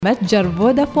متجر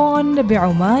فودافون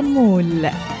بعمان مول.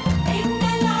 إن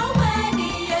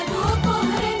العماني ذو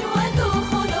طهر وذو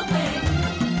خلق،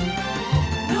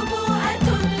 نبوءة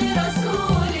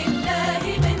لرسول الله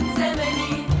من زمن.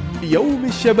 يوم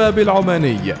الشباب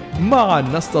العماني، معا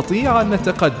نستطيع أن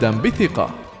نتقدم بثقة.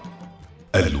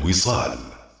 الوصال،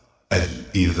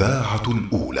 الإذاعة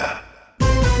الأولى.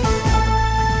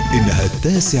 إنها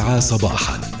 9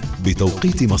 صباحا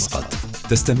بتوقيت مسقط.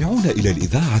 تستمعون إلى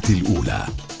الإذاعة الأولى،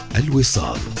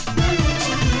 الوصال.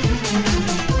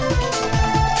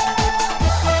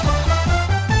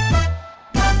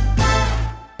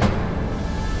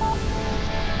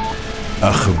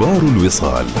 أخبار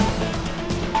الوصال.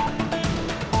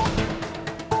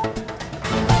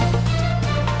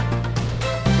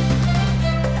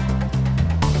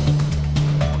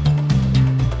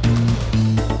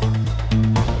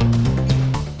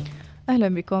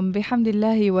 أهلا بكم. بحمد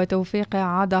الله وتوفيقه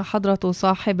عاد حضرة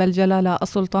صاحب الجلالة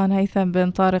السلطان هيثم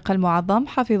بن طارق المعظم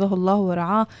حفظه الله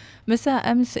ورعاه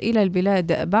مساء أمس إلى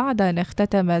البلاد بعد أن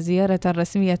اختتم زيارة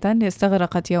رسمية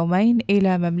استغرقت يومين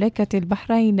إلى مملكة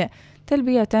البحرين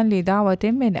تلبية لدعوة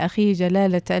من أخيه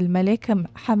جلالة الملك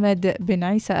حمد بن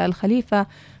عيسى الخليفة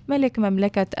ملك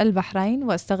مملكة البحرين،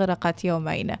 واستغرقت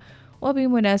يومين.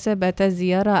 وبمناسبة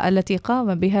الزيارة التي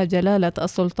قام بها جلالة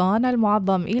السلطان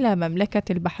المعظم إلى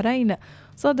مملكة البحرين،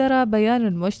 صدر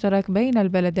بيان مشترك بين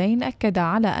البلدين أكد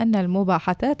على أن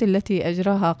المباحثات التي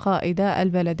أجراها قائدا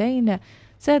البلدين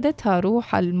سادتها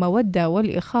روح المودة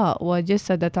والإخاء،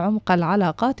 وجسدت عمق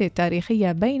العلاقات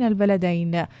التاريخية بين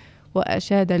البلدين.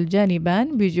 وأشاد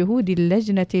الجانبان بجهود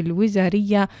اللجنة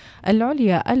الوزارية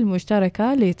العليا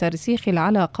المشتركة لترسيخ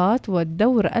العلاقات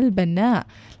والدور البناء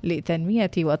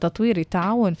لتنمية وتطوير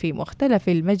التعاون في مختلف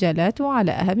المجالات،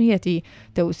 وعلى أهمية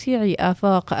توسيع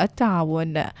آفاق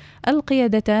التعاون.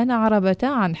 القيادتان عربتا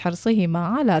عن حرصهما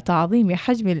على تعظيم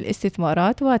حجم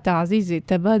الاستثمارات وتعزيز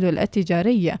التبادل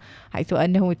التجاري، حيث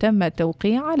أنه تم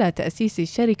التوقيع على تأسيس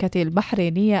الشركة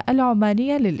البحرينية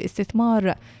العمانية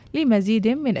للاستثمار لمزيد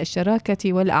من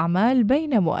الشراكة والأعمال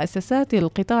بين مؤسسات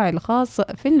القطاع الخاص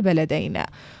في البلدين.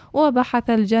 وبحث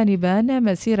الجانبان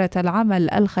مسيرة العمل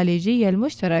الخليجي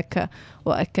المشترك،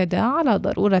 وأكد على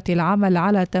ضرورة العمل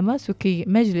على تماسك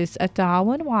مجلس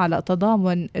التعاون وعلى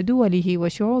تضامن دوله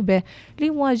وشعوبه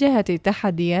لمواجهة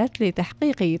التحديات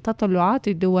لتحقيق تطلعات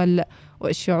الدول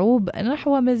والشعوب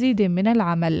نحو مزيد من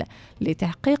العمل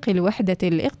لتحقيق الوحدة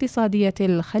الاقتصادية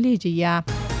الخليجية.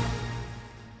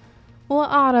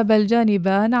 وأعرب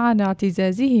الجانبان عن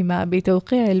اعتزازهما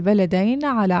بتوقيع البلدين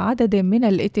على عدد من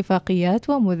الاتفاقيات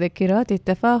ومذكرات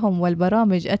التفاهم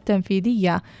والبرامج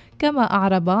التنفيذية، كما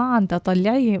أعربا عن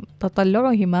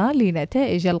تطلعهما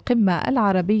لنتائج القمة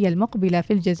العربية المقبلة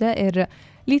في الجزائر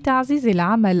لتعزيز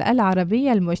العمل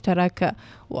العربي المشترك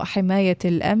وحماية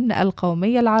الأمن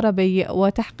القومي العربي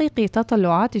وتحقيق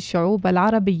تطلعات الشعوب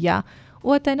العربية.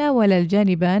 وتناول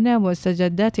الجانبان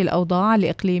مستجدات الأوضاع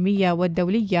الإقليمية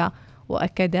والدولية،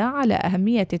 وأكد على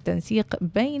أهمية التنسيق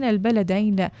بين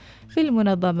البلدين في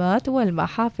المنظمات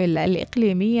والمحافل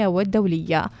الإقليمية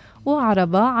والدولية،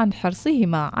 وأعربا عن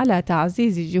حرصهما على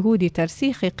تعزيز جهود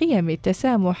ترسيخ قيم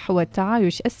التسامح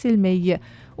والتعايش السلمي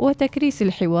وتكريس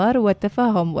الحوار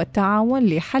والتفاهم والتعاون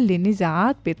لحل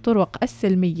النزاعات بالطرق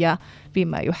السلمية،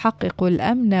 بما يحقق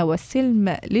الأمن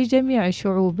والسلم لجميع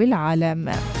شعوب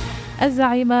العالم.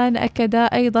 الزعيمان أكدا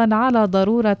أيضا على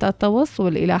ضرورة التوصل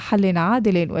إلى حل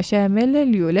عادل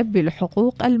وشامل ليلبي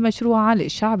الحقوق المشروعة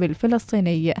للشعب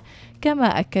الفلسطيني،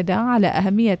 كما أكدا على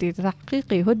أهمية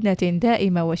تحقيق هدنة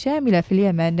دائمة وشاملة في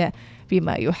اليمن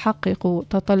بما يحقق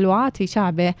تطلعات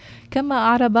شعبه، كما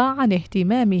أعرب عن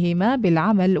اهتمامهما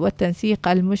بالعمل والتنسيق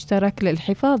المشترك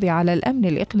للحفاظ على الأمن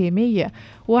الإقليمي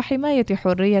وحماية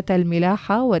حرية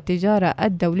الملاحة والتجارة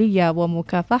الدولية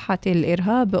ومكافحة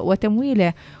الإرهاب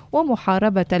وتمويله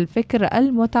ومحاربة الفكر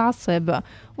المتعصب.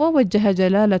 ووجه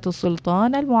جلالة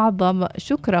السلطان المعظم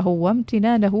شكره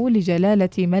وامتنانه لجلالة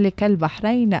ملك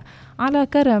البحرين على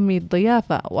كرم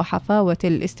الضيافة وحفاوة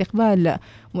الاستقبال،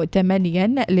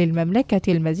 متمنيا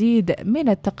للمملكة المزيد من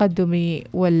التقدم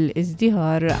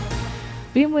والازدهار.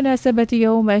 بمناسبة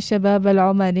يوم الشباب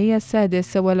العماني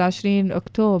 26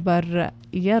 أكتوبر،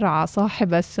 يرعى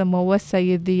صاحب السمو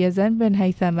السيد يزن بن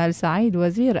هيثم السعيد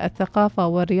وزير الثقافة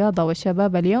والرياضة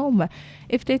والشباب اليوم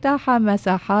افتتاح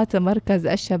مساحات مركز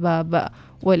الشباب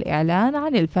والإعلان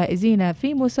عن الفائزين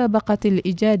في مسابقة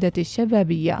الإجادة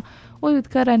الشبابية.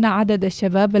 ويذكر أن عدد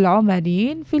الشباب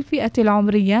العمانيين في الفئة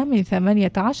العمرية من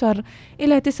 18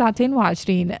 إلى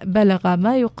 29 بلغ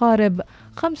ما يقارب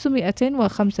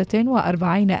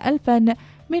 545 ألفاً،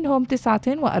 منهم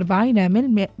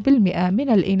 49% من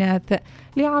الإناث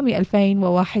لعام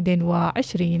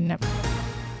 2021.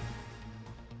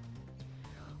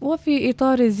 وفي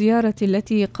إطار الزيارة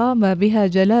التي قام بها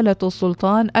جلالة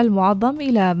السلطان المعظم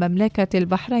إلى مملكة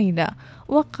البحرين،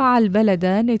 وقع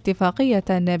البلدان اتفاقية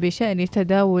بشأن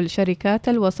تداول شركات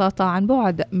الوساطة عن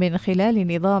بعد من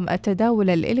خلال نظام التداول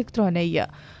الإلكتروني.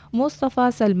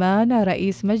 مصطفى سلمان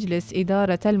رئيس مجلس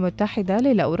إدارة المتحدة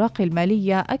للأوراق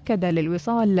المالية أكد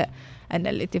للوصال أن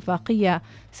الاتفاقية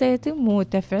سيتم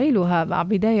تفعيلها مع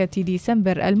بداية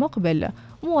ديسمبر المقبل،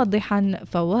 موضحا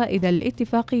فوائد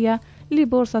الاتفاقية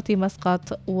لبورصة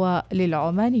مسقط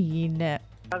وللعمانيين.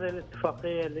 هذه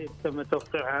الاتفاقية اللي تم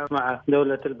توقيعها مع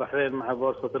دولة البحرين مع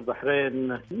بورصة البحرين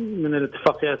من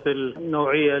الاتفاقيات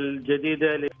النوعية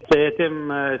الجديدة اللي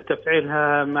سيتم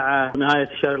تفعيلها مع نهاية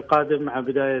الشهر القادم مع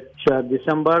بداية شهر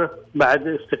ديسمبر بعد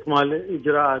استكمال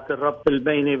إجراءات الربط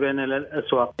البيني بين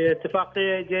الأسواق.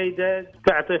 اتفاقية جيدة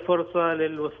تعطي فرصة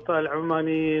للوسطاء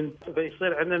العمانيين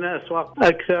فيصير عندنا أسواق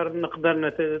أكثر نقدر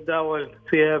نتداول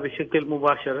فيها بشكل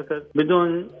مباشرة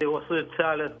بدون وسيط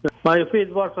ثالث، ما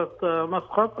يفيد بورصة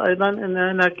مسقط أيضا أن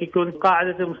هناك يكون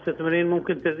قاعدة المستثمرين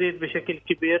ممكن تزيد بشكل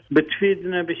كبير،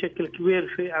 بتفيدنا بشكل كبير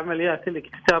في عمليات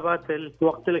الاكتتابات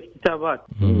وقت الاكتتابات،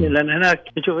 لأن هناك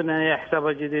نشوف أنها هي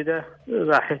حسابات جديدة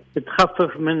راح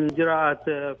تخفف من إجراءات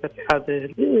فتح هذه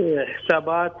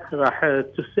الحسابات، راح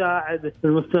تساعد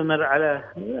المستثمر على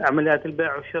عمليات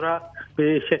البيع والشراء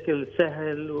بشكل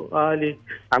سهل وآلي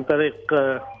عن طريق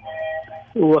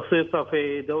وسيطة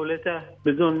في دولته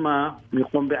بدون ما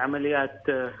يقوم بعمليات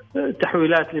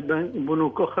تحويلات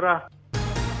لبنوك أخرى.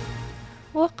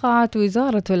 وقعت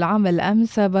وزارة العمل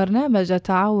أمس برنامج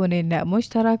تعاون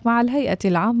مشترك مع الهيئة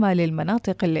العامة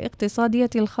للمناطق الاقتصادية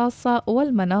الخاصة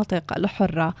والمناطق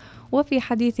الحرة. وفي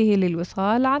حديثه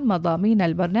للوصال عن مضامين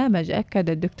البرنامج، أكد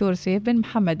الدكتور سيف بن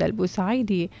محمد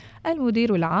البوسعيدي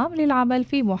المدير العام للعمل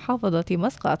في محافظة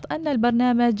مسقط أن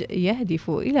البرنامج يهدف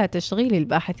إلى تشغيل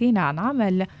الباحثين عن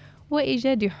عمل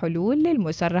وإيجاد حلول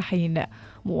للمسرحين،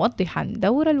 موضحا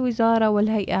دور الوزارة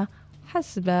والهيئة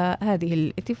حسب هذه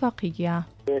الاتفاقية.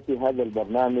 يأتي هذا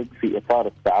البرنامج في إطار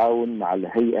التعاون مع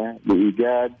الهيئة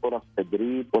لإيجاد فرص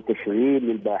تدريب وتشغيل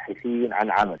للباحثين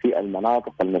عن عمل في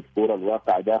المناطق المذكورة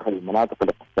الواقعة داخل المناطق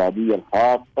الاقتصادية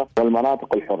الخاصة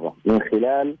والمناطق الحرة من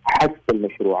خلال حث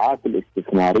المشروعات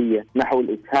الاستثمارية نحو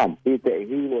الإسهام في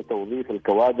تأهيل وتوظيف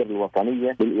الكوادر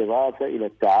الوطنية، بالإضافة إلى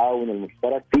التعاون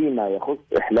المشترك فيما يخص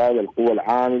إحلال القوى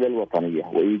العاملة الوطنية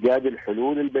وإيجاد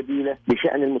الحلول البديلة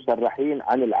بشأن المسرحين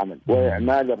عن العمل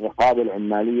وإعمال الرقابة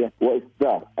العمالية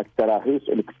وإصدار التراخيص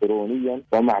إلكترونيا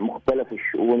ومع مختلف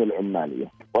الشؤون العمالية.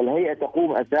 والهيئة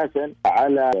تقوم أساسا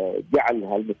على جعل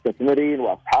المستثمرين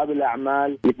وأصحاب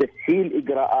الأعمال لتسهيل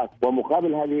إجراءات،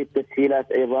 ومقابل هذه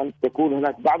التسهيلات أيضا تكون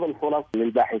هناك بعض الفرص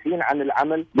للباحثين عن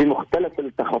العمل بمختلف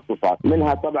التخصصات،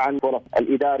 منها طبعا فرص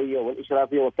الإدارية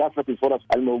والإشرافية وكافة الفرص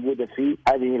الموجودة في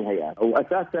هذه الهيئات.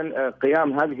 وأساسا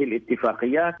قيام هذه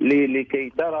الاتفاقيات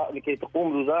لكي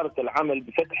تقوم وزارة العمل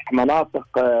بفتح مناطق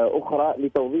أخرى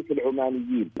لتوظيف العمانيين.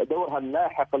 دورها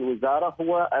اللاحق الوزارة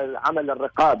هو العمل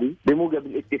الرقابي بموجب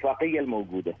الاتفاقية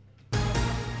الموجودة.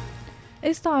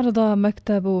 استعرض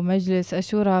مكتب مجلس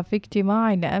الشورى في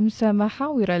اجتماع أمس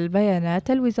محاور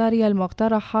البيانات الوزارية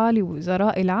المقترحة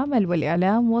لوزراء العمل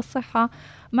والإعلام والصحة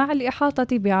مع الإحاطة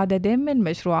بعدد من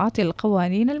مشروعات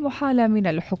القوانين المحالة من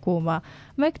الحكومة.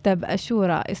 مكتب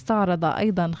الشورى استعرض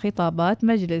أيضا خطابات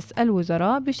مجلس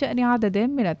الوزراء بشأن عدد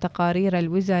من التقارير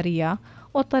الوزارية،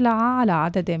 واطلع على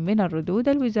عدد من الردود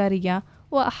الوزارية،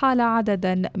 وأحال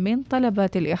عددا من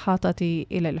طلبات الإحاطة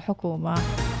إلى الحكومة.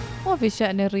 وفي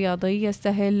الشأن الرياضي،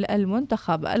 يستهل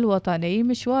المنتخب الوطني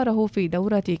مشواره في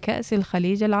دورة كأس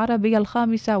الخليج العربي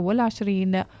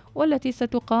 25 والتي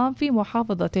ستقام في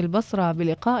محافظة البصرة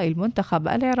بلقاء المنتخب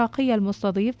العراقي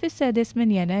المستضيف في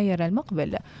 6 يناير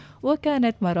المقبل.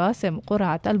 وكانت مراسم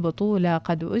قرعة البطولة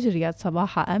قد أجريت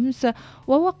صباح أمس،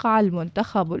 ووقع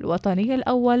المنتخب الوطني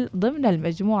الأول ضمن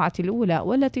المجموعة الأولى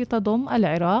والتي تضم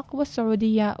العراق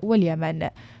والسعودية واليمن،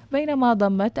 بينما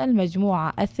ضمت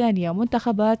المجموعة الثانية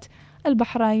منتخبات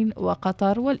البحرين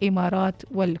وقطر والإمارات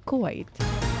والكويت.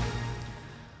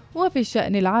 وفي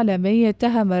الشأن العالمي،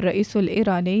 اتهم الرئيس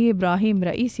الإيراني إبراهيم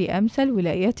رئيسي أمس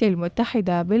الولايات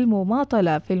المتحدة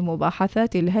بالمماطلة في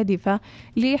المباحثات الهادفة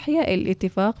لإحياء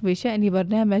الاتفاق بشأن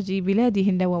برنامج بلاده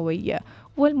النووي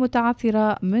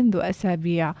والمتعثرة منذ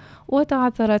أسابيع.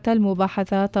 وتعثرت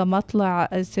المباحثات مطلع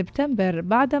سبتمبر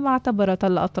بعدما اعتبرت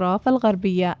الأطراف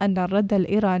الغربية أن الرد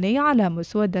الإيراني على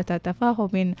مسودة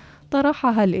تفاهم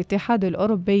طرحها الاتحاد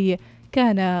الأوروبي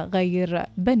كان غير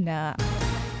بناء.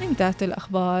 انتهت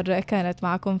الأخبار، كانت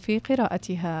معكم في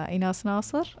قراءتها إيناس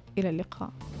ناصر. إلى اللقاء.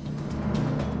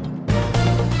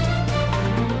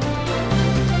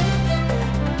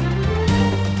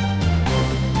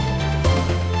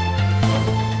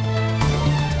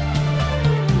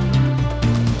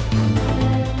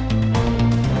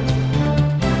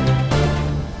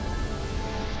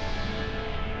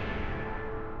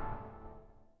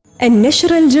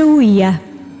 النشرة الجوية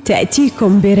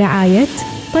تأتيكم برعاية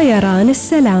طيران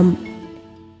السلام.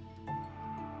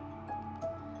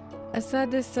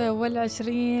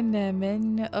 26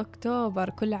 من أكتوبر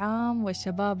كل عام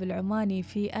والشباب العماني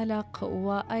في ألق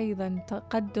وأيضا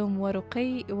تقدم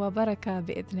ورقي وبركة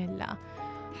بإذن الله.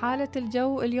 حالة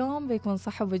الجو اليوم بيكون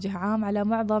صحب وجه عام على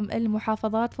معظم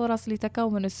المحافظات، فرص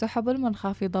لتكون السحب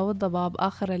المنخفضة والضباب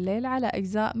آخر الليل على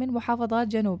أجزاء من محافظات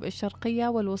جنوب الشرقية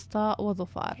والوسطى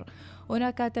وظفار.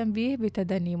 هناك تنبيه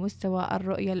بتدني مستوى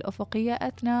الرؤية الأفقية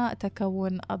أثناء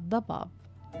تكون الضباب.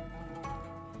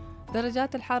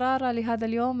 درجات الحرارة لهذا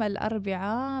اليوم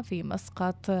الأربعاء في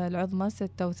مسقط العظمى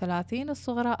 36،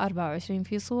 الصغرى 24،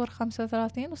 في صور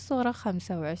 35، الصغرى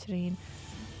 25.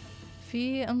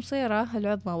 في مصيرة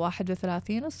العظمى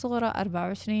 31، الصغرى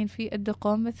 24، في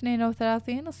الدقم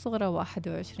 32، الصغرى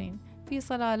 21، في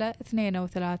صلالة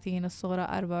 32، الصغرى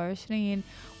 24،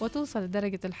 وتوصل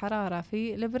درجة الحرارة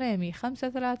في البريمي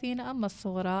 35، أما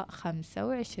الصغرى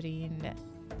 25.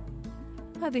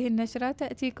 هذه النشرة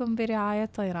تأتيكم برعاية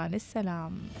طيران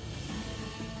السلام.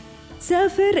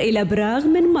 سافر إلى براغ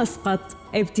من مسقط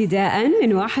ابتداء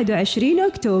من 21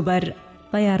 أكتوبر.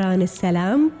 طيران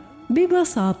السلام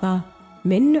ببساطة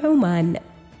من عمان.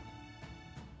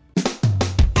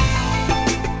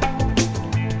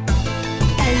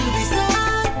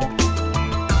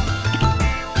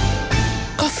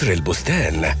 قصر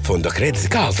البستان فندق ريدز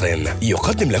كارلتون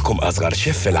يقدم لكم أصغر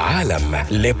شيف في العالم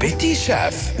لبيتي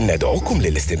شيف. ندعوكم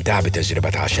للاستمتاع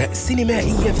بتجربة عشاء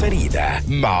سينمائية فريدة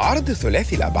مع عرض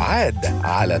ثلاثي الأبعاد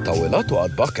على طاولات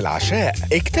وأطباق العشاء.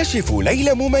 اكتشفوا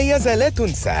ليلة مميزة لا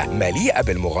تنسى مليئة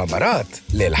بالمغامرات.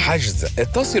 للحجز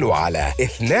اتصلوا على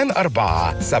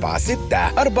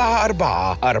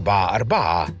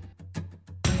 24764444.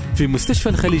 في مستشفى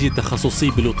الخليج التخصصي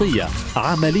بلوطية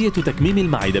عملية تكميم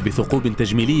المعدة بثقوب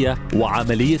تجميلية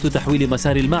وعملية تحويل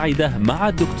مسار المعدة مع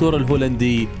الدكتور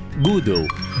الهولندي بودو.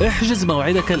 احجز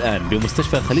موعدك الآن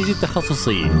بمستشفى الخليج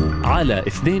التخصصي على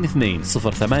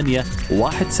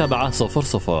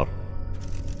 2208-1700.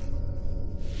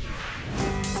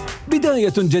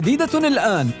 بداية جديدة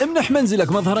الآن. امنح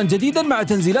منزلك مظهرا جديدا مع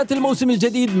تنزيلات الموسم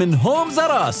الجديد من هومز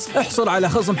راس. احصل على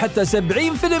خصم حتى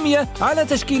 70% على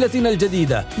تشكيلتنا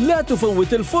الجديدة. لا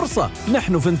تفوت الفرصة،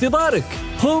 نحن في انتظارك.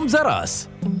 هومز راس.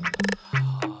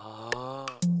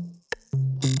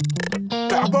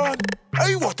 تعبان؟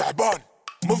 أيوة تعبان.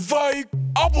 متضايق؟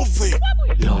 أبو الضيق.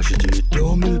 يا جديد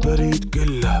دوم البريد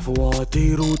كله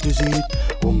فواتير وتزيد،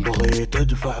 وإن بغيت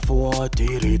أدفع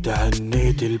فواتيري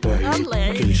تهنيت البعيد.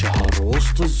 كل شهر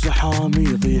وسط الزحام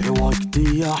يضيع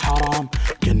وقتي يا حرام،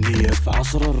 كني في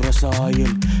عصر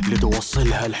الرسايل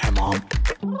لتوصلها الحمام.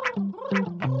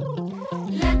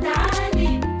 لا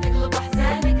تعاني تقلب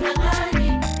أحزانك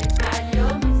أغاني، ادفع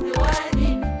اليوم في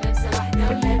ثواني لمسة واحدة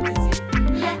ولا تزيد.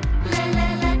 لا لا لا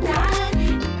لا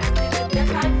تعاني، عندنا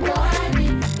الدفع بثواني،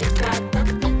 ادفع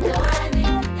التطبيق ثواني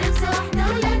لمسة واحدة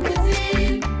ولا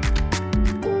تزيد.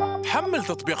 حمل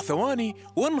تطبيق ثواني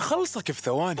ونخلصك في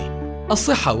ثواني.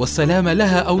 الصحة والسلامة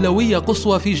لها أولوية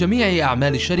قصوى في جميع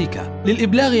أعمال الشركة.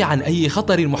 للإبلاغ عن أي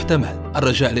خطر محتمل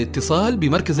الرجاء الاتصال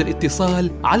بمركز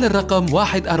الاتصال على الرقم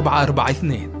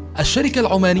 1442. الشركة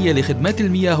العمانية لخدمات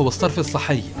المياه والصرف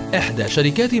الصحي، إحدى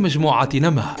شركات مجموعة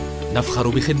نما. نفخر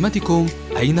بخدمتكم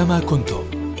أينما كنتم.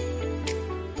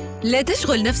 لا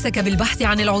تشغل نفسك بالبحث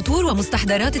عن العطور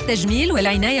ومستحضرات التجميل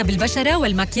والعناية بالبشرة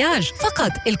والمكياج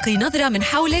فقط. القي نظرة من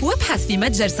حولك وابحث في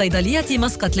متجر صيدلية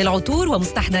مسقط للعطور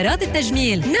ومستحضرات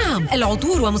التجميل. نعم،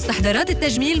 العطور ومستحضرات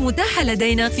التجميل متاحة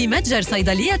لدينا في متجر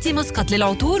صيدلية مسقط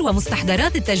للعطور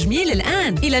ومستحضرات التجميل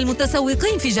الآن. إلى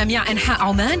المتسوقين في جميع أنحاء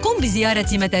عمان، قم بزيارة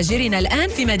متاجرنا الآن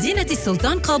في مدينة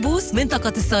السلطان قابوس،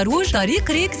 منطقة الصاروج،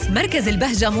 طريق ريكس، مركز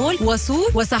البهجة مول،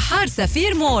 وصور، وسحار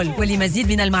سفير مول.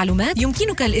 ولمزيد من المعلومات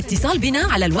يمكنك الاتصال بنا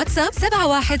على الواتساب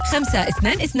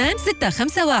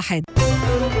 71522651.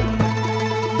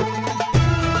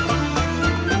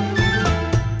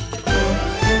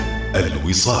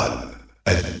 الوصال،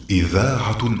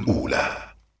 الإذاعة الأولى.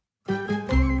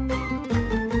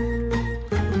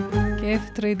 كيف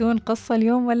تريدون قصة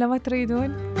اليوم ولا ما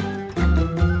تريدون؟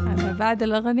 أنا بعد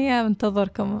الأغنية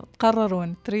منتظركم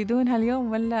تقررون تريدونها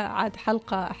اليوم ولا عاد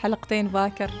حلقتين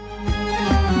باكر.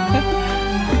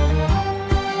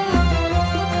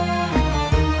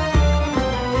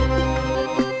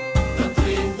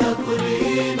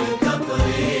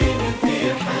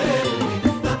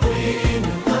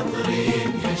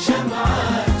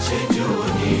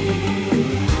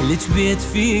 لك بيت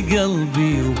في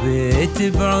قلبي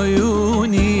وبيت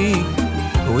بعيوني،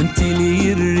 وانت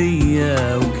لي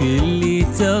الريا وكلي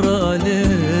ترى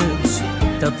لك،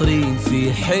 تطرين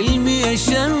في حلمي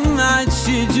شمعة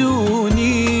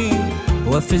شجوني.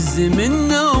 وافز من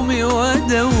نومي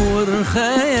وادور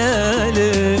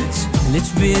خيالك. لك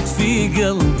بيت في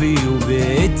قلبي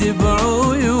وبيت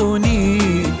بعيوني،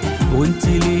 وانت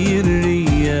لي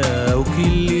الريا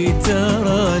وكلي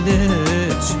ترى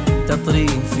لك.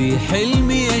 تطرين في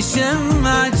حلمي يا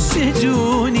شمعة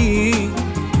شجوني،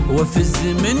 وافز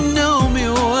من نومي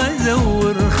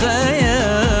وادور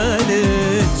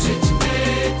خيالك.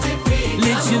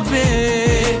 لك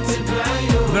بيت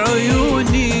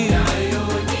بعيوني،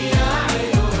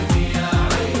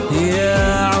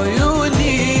 يا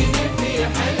عيوني في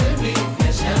حلمي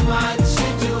يا شمعة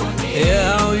شجوني، يا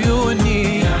عيوني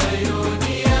يا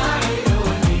عيوني يا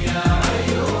عيوني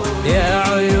يا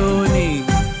عيوني.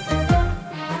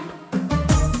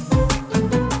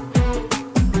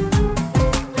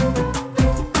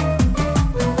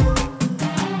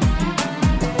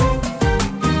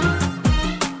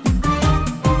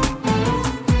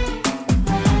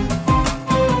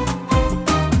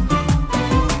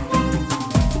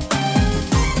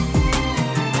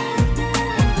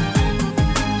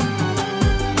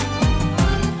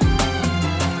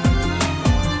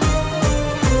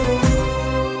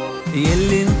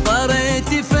 يلي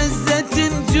انطريتي فزت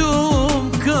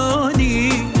نجوم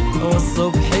كوني،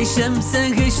 والصبح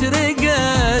شمسه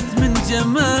اشرقت من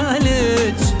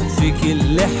جمالك. في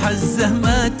كل حزة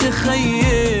ما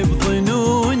تخيب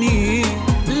ظنوني،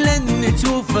 لن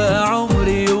تشوفى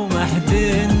عمري وما حد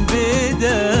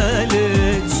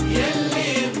بدالك. يلي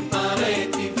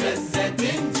انطريتي فزت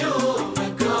نجوم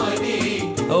كوني،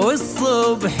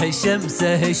 والصبح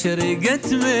شمسه اشرقت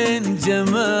من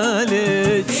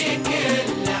جمالك. في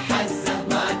كل حزة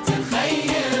ما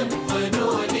تخيب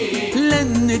ظنوني،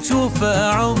 لن تشوفى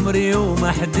عمري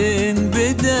وما حد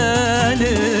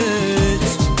بدالك.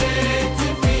 بيت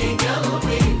في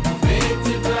قلبي بيت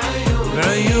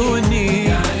بعيوني،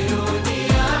 يا عيوني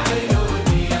يا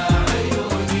عيوني يا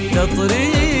عيوني.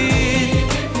 تطرين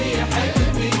في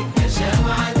حلمي يا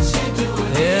شمعة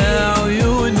شجوني، يا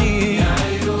عيوني يا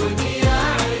عيوني يا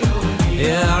عيوني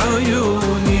يا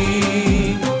عيوني.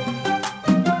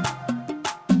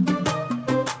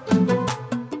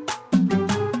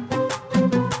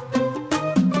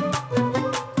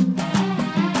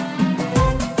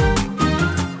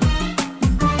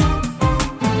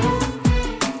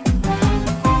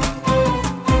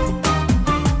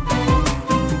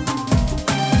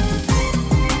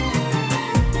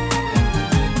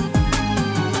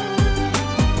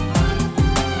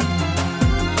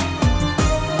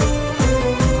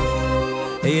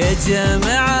 يا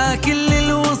جامعة كل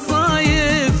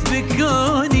الوصايف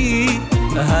بكوني،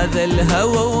 هذا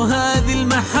الهوى وهذه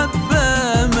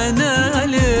المحبة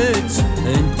منالك.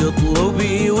 انت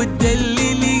اطلبي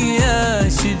وتدللي يا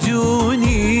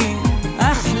شجوني،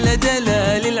 احلى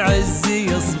دلال العز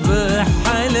يصبح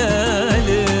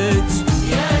حلالك.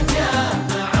 يا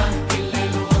جامعة كل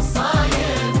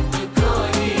الوصايف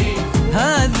بكوني،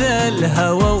 هذا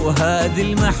الهوى وهذه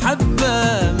المحبة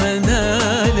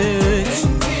منالك.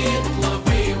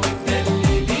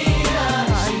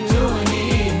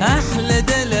 أحلى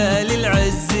دلال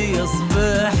العز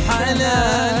يصبح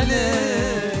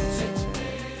حلالك.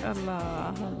 الله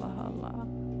الله الله.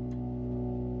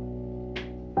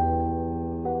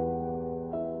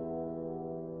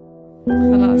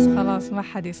 خلاص ما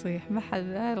حد يصيح، ما حد.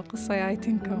 هاي القصة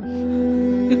جايتنكم.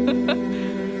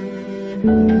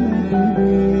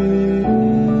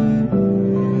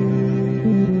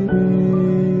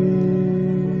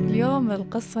 اليوم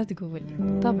القصة تقول،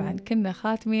 طبعا كنا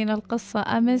خاتمين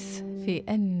القصة أمس في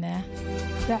أن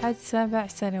بعد 7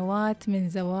 سنوات من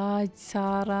زواج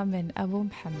سارة من أبو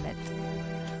محمد،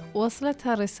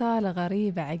 وصلتها رسالة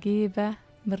غريبة عجيبة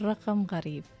من رقم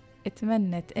غريب،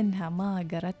 اتمنت إنها ما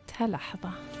قرتها لحظة.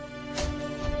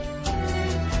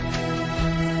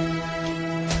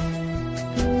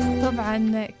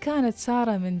 طبعا كانت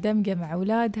سارة مندمجة مع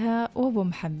أولادها وأبو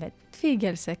محمد في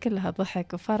جلسة كلها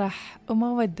ضحك وفرح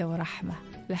ومودة ورحمة،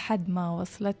 لحد ما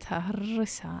وصلتها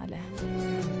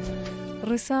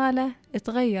الرسالة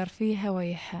تغير فيها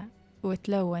وجهها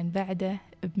وتلون بعده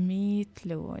ب100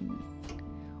 لون.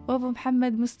 وأبو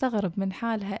محمد مستغرب من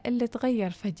حالها اللي تغير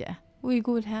فجأة،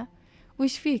 ويقولها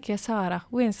وش فيك يا سارة،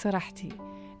 وين سرحتي؟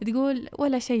 تقول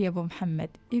ولا شيء يا أبو محمد.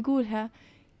 يقولها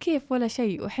كيف ولا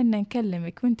شيء وحنا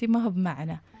نكلمك وانتي ما هو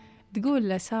بمعنا؟ تقول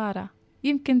لسارة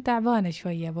يمكن تعبانة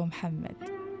شوية أبو محمد.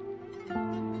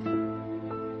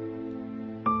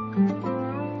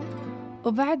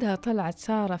 وبعدها طلعت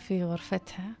سارة في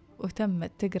غرفتها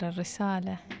وتمت تقرأ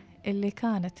الرسالة اللي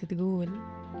كانت تقول: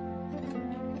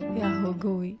 يا هو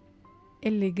قوي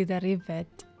اللي قدر يبعد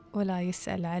ولا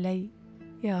يسأل علي،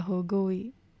 يا هو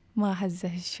قوي ما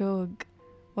هزه الشوق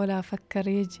ولا فكر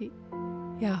يجي،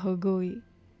 يا هجوي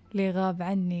لي غاب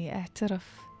عني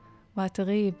اعترف، ما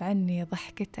تغيب عني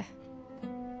ضحكته.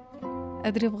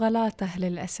 أدري بغلاته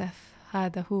للأسف،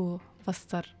 هذا هو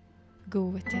مصدر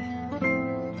قوته.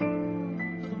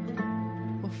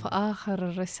 وفي آخر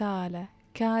الرسالة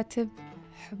كاتب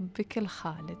حبك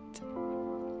الخالد.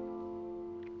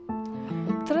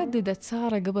 ترددت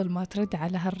سارة قبل ما ترد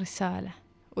على هالرسالة،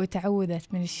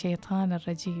 وتعوذت من الشيطان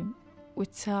الرجيم،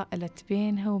 وتساءلت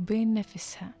بينها وبين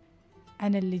نفسها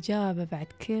عن اللي جابه بعد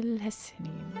كل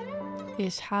هالسنين،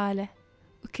 إيش حاله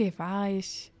وكيف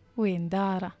عايش وين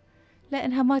داره،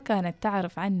 لأنها ما كانت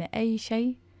تعرف عنه أي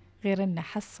شيء غير أنه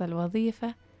حصل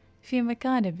وظيفة في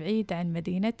مكان بعيد عن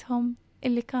مدينتهم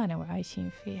اللي كانوا عايشين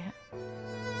فيها.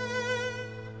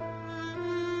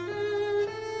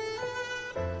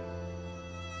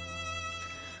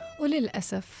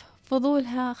 وللأسف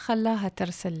فضولها خلاها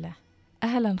ترسل له: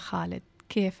 أهلا خالد،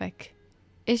 كيفك؟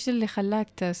 إيش اللي خلاك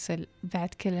ترسل بعد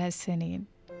كل هالسنين؟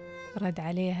 رد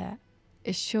عليها: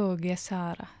 الشوق يا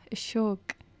سارة، الشوق،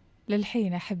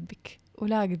 للحين أحبك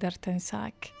ولا قدرت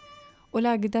أنساك،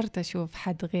 ولا قدرت أشوف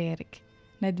حد غيرك،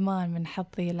 ندمان من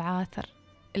حظي العاثر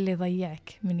اللي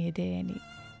ضيعك من يديني،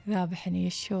 ذابحني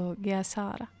الشوق يا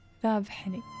سارة،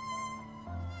 ذابحني.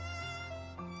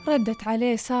 ردت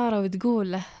عليه سارة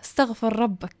وتقول له: استغفر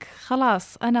ربك،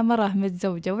 خلاص أنا مرة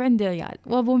متزوجة وعندي عيال،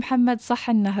 وأبو محمد صح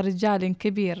إنه رجال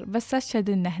كبير، بس أشهد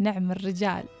إنه نعم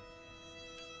الرجال.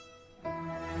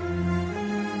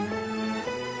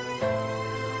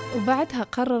 وبعدها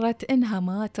قررت إنها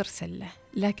ما ترسل له،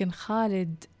 لكن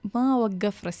خالد ما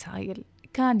وقف رسائل،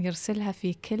 كان يرسلها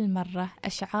في كل مرة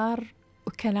أشعار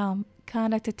وكلام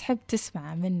كانت تحب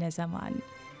تسمع منه زمان.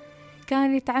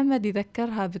 كان يتعمد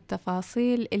يذكرها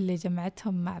بالتفاصيل اللي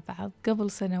جمعتهم مع بعض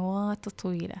قبل سنوات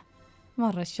طويلة.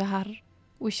 مر الشهر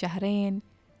وشهرين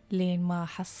لين ما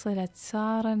حصلت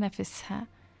سارة نفسها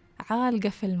عالقة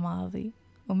في الماضي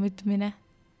ومدمنة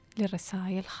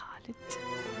لرسائل خالد.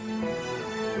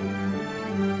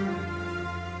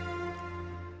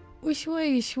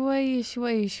 وشوي شوي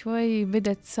شوي شوي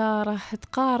بدت سارة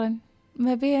تقارن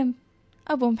ما بين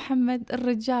أبو محمد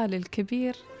الرجال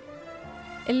الكبير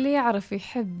اللي يعرف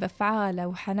يحب أفعاله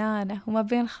وحنانه، وما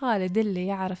بين خالد اللي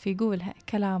يعرف يقولها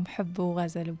كلام حب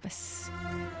وغزل وبس.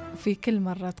 وفي كل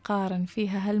مرة تقارن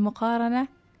فيها هالمقارنة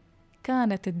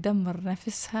كانت تدمر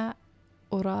نفسها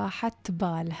وراحت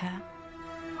بالها.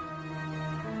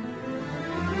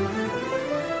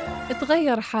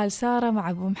 تغير حال سارة مع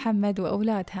أبو محمد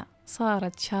وأولادها،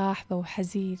 صارت شاحبة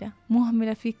وحزينة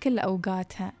مهملة في كل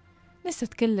أوقاتها،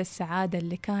 نست كل السعادة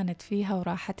اللي كانت فيها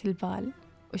وراحت البال،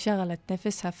 وشغلت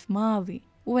نفسها في ماضي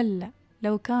ولا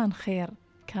لو كان خير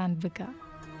كان بقى.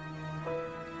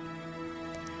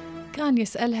 كان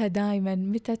يسألها دايما: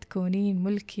 متى تكونين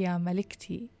ملكي يا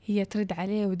ملكتي؟ هي ترد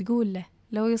عليه وتقول له: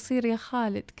 لو يصير يا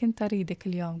خالد كنت أريدك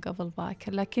اليوم قبل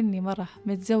باكر، لكني مرة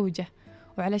متزوجة،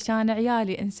 وعلشان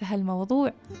عيالي انسى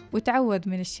هالموضوع وتعود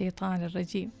من الشيطان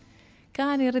الرجيم.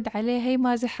 كان يرد عليها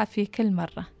يمازحها في كل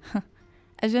مرة: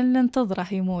 أجل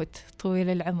ننتظره يموت طويل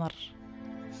العمر.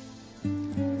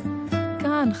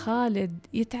 كان خالد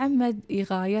يتعمد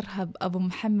يغايرها بأبو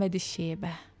محمد الشيبة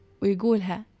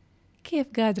ويقولها كيف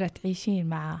قادرة تعيشين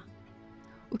معاه،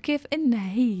 وكيف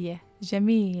إنها هي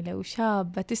جميلة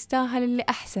وشابة تستاهل اللي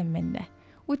أحسن منه،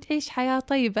 وتعيش حياة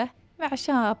طيبة مع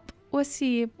شاب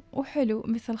وسيم وحلو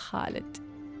مثل خالد.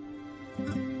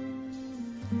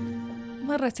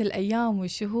 مرت الأيام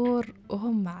والشهور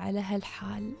وهم على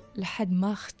هالحال لحد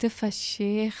ما اختفى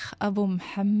الشيخ أبو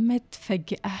محمد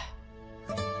فجأة.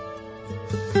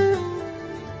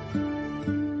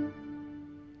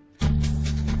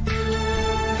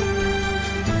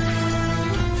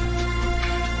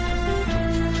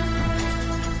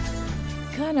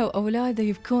 كانوا أولاده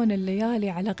يبكون الليالي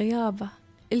على غيابه،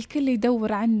 الكل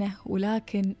يدور عنه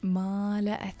ولكن ما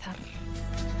له أثر.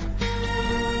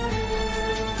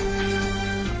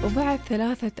 وبعد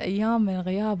 3 أيام من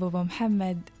غياب أبو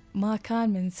محمد ما كان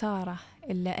من سارة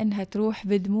إلا أنها تروح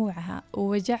بدموعها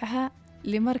ووجعها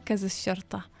لمركز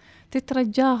الشرطة،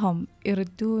 تترجاهم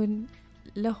يردون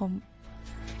لهم،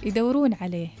 يدورون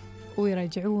عليه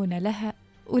ويرجعون لها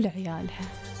ولعيالها.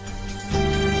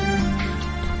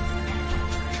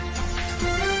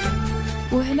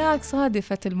 وهناك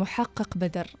صادفت المحقق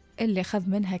بدر اللي خذ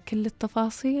منها كل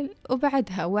التفاصيل،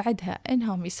 وبعدها وعدها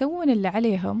إنهم يسوون اللي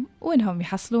عليهم وإنهم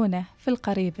يحصلونه في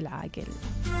القريب العاجل.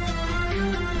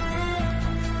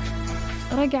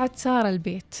 رجعت سارة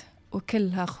البيت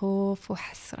وكلها خوف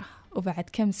وحسرة، وبعد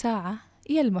كم ساعة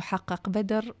يا المحقق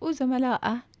بدر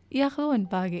وزملائه ياخذون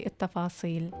باقي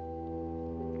التفاصيل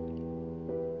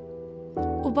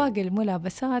وباقي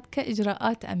الملابسات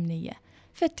كإجراءات أمنية،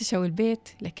 فتشوا البيت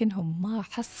لكنهم ما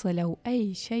حصلوا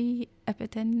أي شيء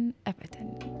أبدا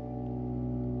أبدا.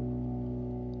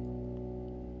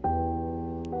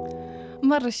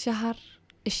 مر الشهر،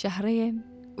 الشهرين،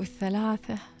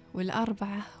 والثلاثة،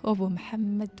 والأربعة، وأبو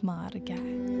محمد ما رجع،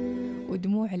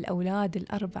 ودموع الأولاد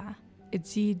الأربعة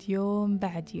تزيد يوم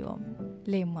بعد يوم،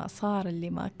 لين ما صار اللي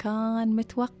ما كان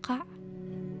متوقع،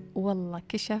 والله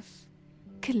كشف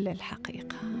كل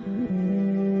الحقيقة.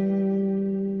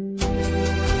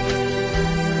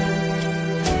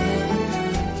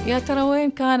 يا ترى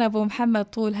وين كان أبو محمد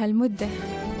طول هالمدة؟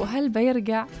 وهل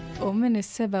بيرجع؟ ومن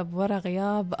السبب وراء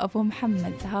غياب أبو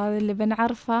محمد؟ هذا اللي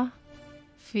بنعرفه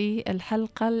في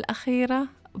الحلقة الأخيرة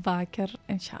باكر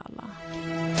إن شاء الله.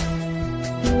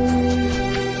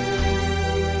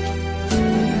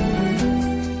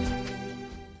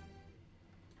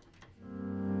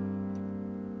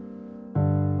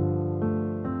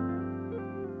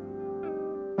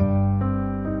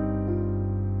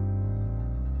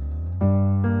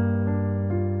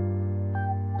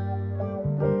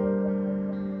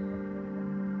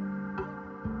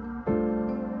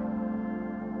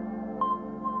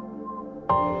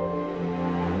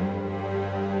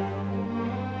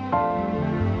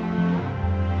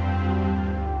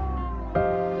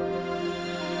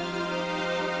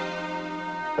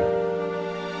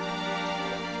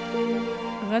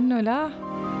 غنوا لا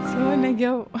سوينا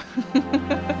جو.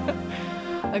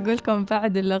 أقول لكم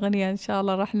بعد الأغنية إن شاء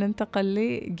الله راح ننتقل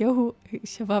لجو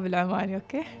الشباب العماني.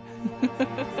 أوكي.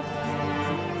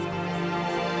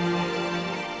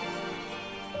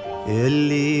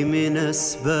 يلي من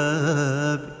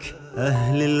أسبابك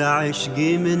أهل العشق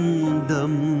من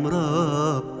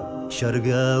دمرة،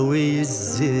 شرقاوي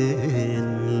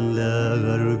الزين لا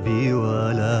غربي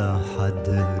ولا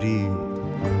حدري.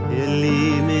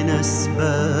 يلي من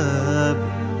أسباب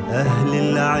أهل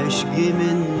العشق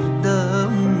من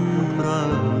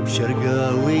دمرة،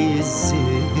 شرقاوي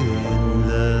الزين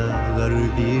لا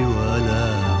غربي ولا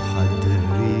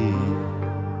حدري.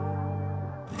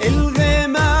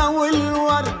 الغيمة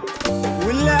والورد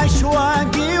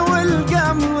والأشواقي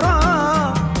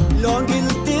والقمرة، لو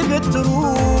قلت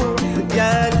بتروح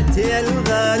قالت يا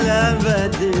الغلا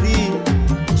بدري.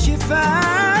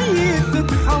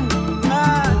 شفايفك حمر ما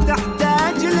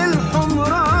تحتاج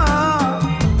للحمرة،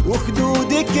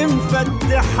 وخدودك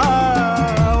مفتحة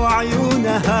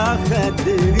وعيونها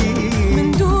خدري.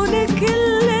 من دونك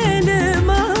الليل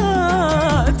ما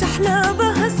تحلى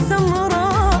بها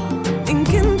السمراء، إن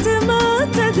كنت ما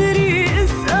تدري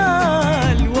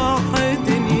اسأل واحد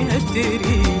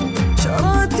يهدري.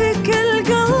 شراتك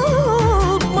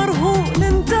القلب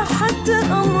مرهون تحت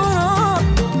أمراء،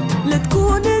 لا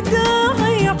تكون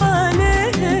داعي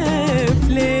عليه في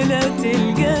ليلة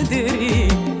القدر.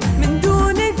 من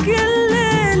دونك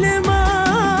الليل ما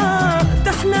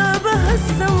تحلى بها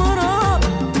السمراء،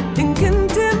 إن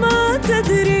كنت ما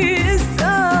تدري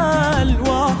اسأل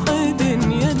واحد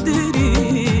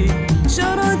يدري.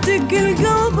 شراتك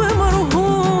القلب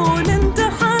مرهون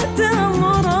تحت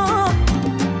أمراء،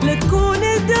 لا تكون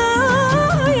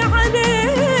داعي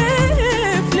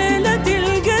عليه في ليلة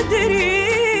القدر.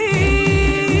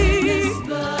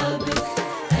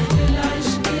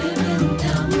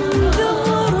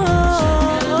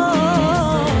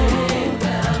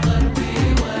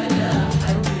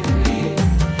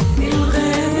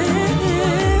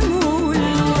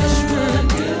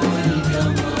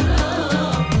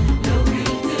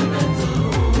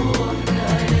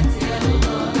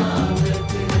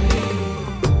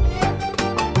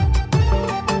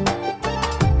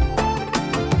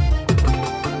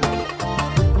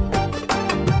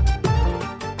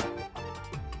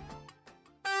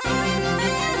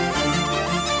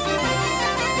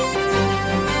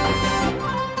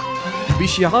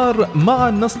 بشعار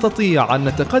معا نستطيع أن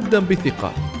نتقدم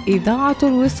بثقة، إذاعة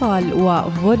الوصال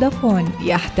وفودافون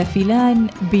يحتفلان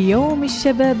بيوم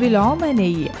الشباب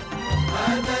العماني.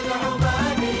 هذا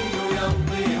العماني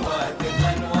يمضي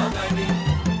واثقا وغني،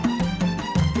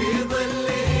 في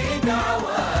ظله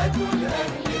دعوات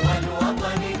الأهل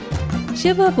والوطن.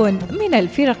 شباب من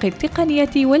الفرق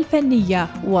التقنية والفنية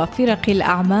وفرق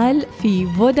الأعمال في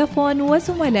فودافون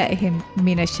وزملائهم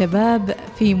من الشباب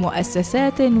في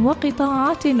مؤسسات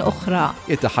وقطاعات أخرى،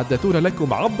 يتحدثون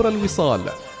لكم عبر الوصال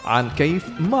عن كيف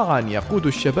معا يقود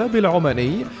الشباب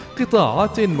العماني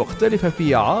قطاعات مختلفة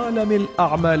في عالم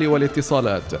الأعمال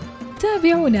والاتصالات.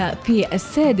 تابعونا في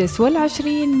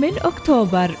 26 من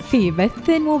أكتوبر في بث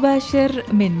مباشر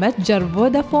من متجر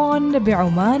فودافون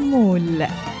بعمان مول.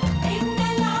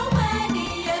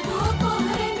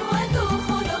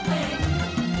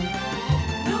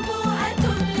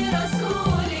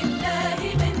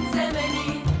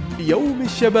 يوم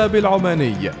الشباب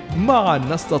العماني، معا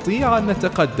نستطيع أن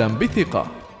نتقدم بثقة.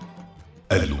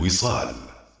 الوصال،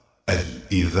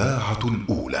 الإذاعة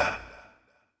الأولى.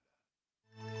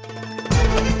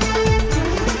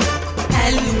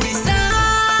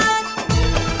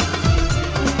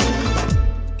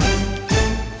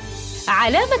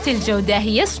 علامة الجودة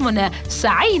هي اسمنا،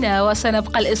 سعينا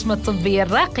وسنبقى الاسم الطبي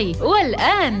الراقي.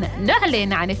 والآن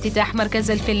نعلن عن افتتاح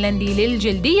مركز الفنلندي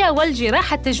للجلدية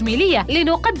والجراحة التجميلية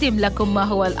لنقدم لكم ما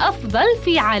هو الأفضل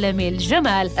في عالم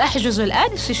الجمال. احجزوا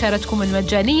الآن استشارتكم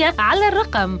المجانية على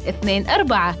الرقم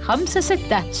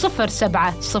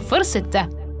 24560706.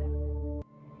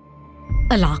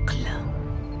 العقل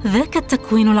ذاك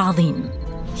التكوين العظيم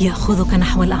يأخذك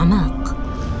نحو الأعماق.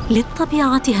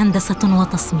 للطبيعة هندسة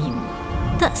وتصميم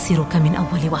تأسرك من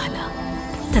أول وهلة،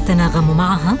 تتناغم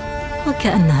معها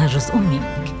وكأنها جزء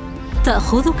منك،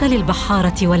 تأخذك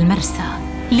للبحارة والمرسى،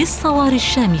 للصواري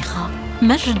الشامخة.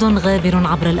 مجد غابر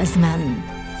عبر الأزمان،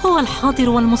 هو الحاضر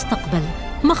والمستقبل،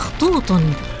 مخطوط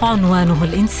عنوانه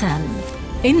الإنسان.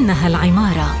 إنها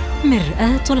العمارة،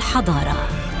 مرآة الحضارة.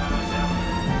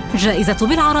 جائزة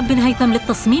بالعرب بن هيثم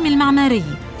للتصميم المعماري.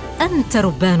 أنت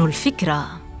ربان الفكرة.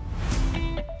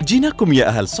 جيناكم يا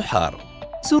أهل صحار،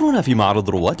 زورونا في معرض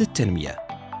رواد التنمية.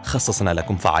 خصصنا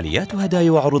لكم فعاليات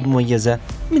وهدايا وعروض مميزة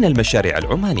من المشاريع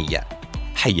العمانية.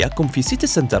 حياكم في سيتي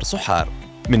سنتر صحار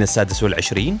من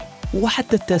 26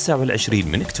 وحتى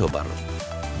 29 من أكتوبر.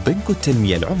 بنك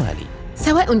التنمية العماني.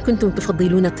 سواء كنتم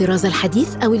تفضلون الطراز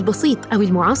الحديث أو البسيط أو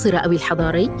المعاصر أو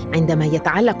الحضاري، عندما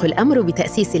يتعلق الأمر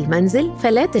بتأسيس المنزل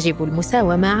فلا تجب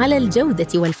المساومة على الجودة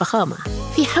والفخامة.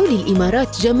 في حول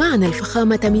الإمارات جمعنا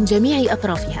الفخامة من جميع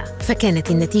أطرافها،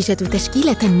 فكانت النتيجة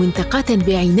تشكيلة منتقاة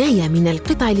بعناية من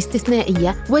القطع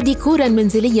الاستثنائية وديكوراً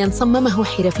منزلياً صممه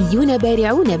حرفيون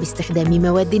بارعون باستخدام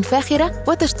مواد فاخرة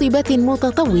وتشطيبات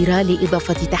متطورة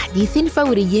لإضافة تحديث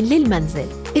فوري للمنزل.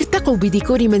 ارتقوا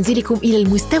بديكور منزلكم إلى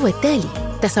المستوى التالي.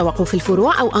 تسوقوا في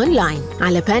الفروع أو أونلاين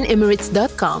على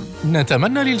panemirates.com.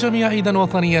 نتمنى للجميع عيداً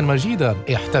وطنياً مجيداً.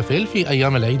 احتفل في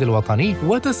أيام العيد الوطني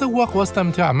وتسوق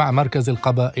واستمتع مع مركز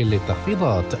القبائل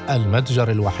للتخفيضات،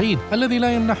 المتجر الوحيد الذي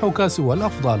لا يمنحك سوى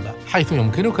الأفضل، حيث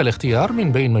يمكنك الاختيار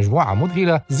من بين مجموعة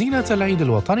مذهلة زينة العيد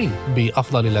الوطني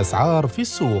بأفضل الأسعار في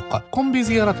السوق. قم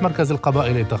بزيارة مركز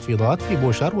القبائل للتخفيضات في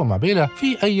بوشر ومابيلة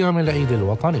في أيام العيد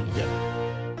الوطني.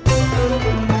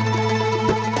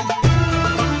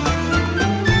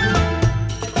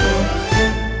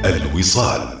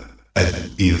 الوصال،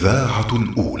 الإذاعة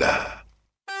الأولى.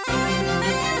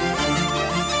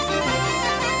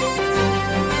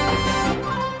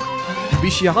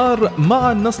 بشعار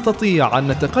معا نستطيع أن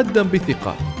نتقدم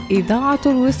بثقة. إذاعة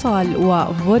الوصال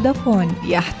وفودافون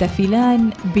يحتفلان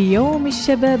بيوم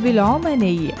الشباب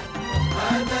العماني.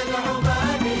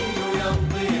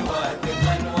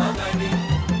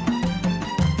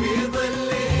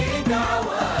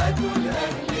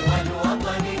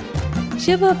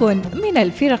 شباب من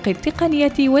الفرق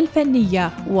التقنية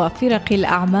والفنية وفرق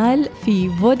الأعمال في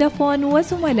فودافون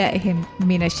وزملائهم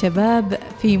من الشباب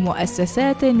في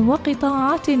مؤسسات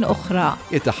وقطاعات أخرى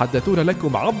يتحدثون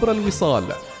لكم عبر الوصال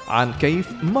عن كيف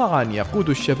معا يقود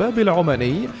الشباب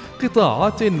العماني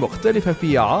قطاعات مختلفة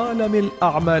في عالم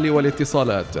الأعمال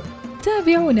والاتصالات.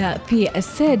 تابعونا في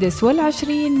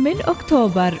 26 من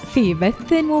أكتوبر في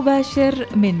بث مباشر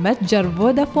من متجر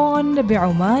فودافون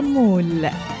بعمان مول.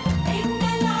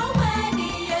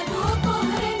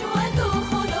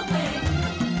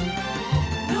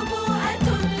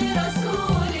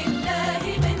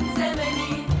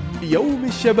 يوم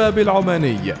الشباب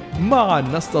العماني، معا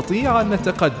نستطيع أن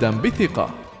نتقدم بثقة.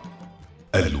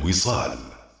 الوصال،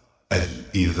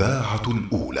 الإذاعة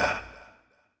الأولى.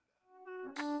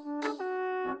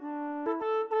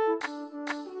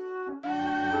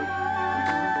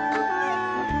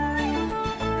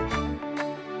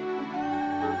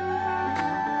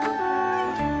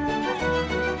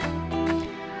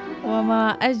 وما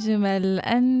أجمل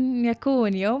أن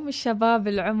يكون يوم الشباب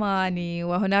العماني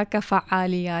وهناك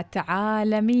فعاليات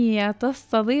عالمية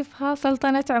تستضيفها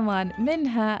سلطنة عمان،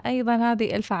 منها أيضا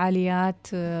هذه الفعاليات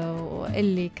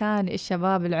اللي كان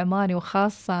الشباب العماني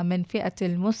وخاصة من فئة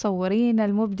المصورين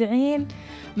المبدعين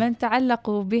من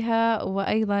تعلقوا بها،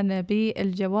 وأيضا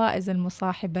بالجوائز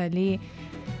المصاحبة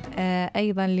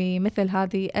أيضا لمثل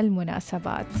هذه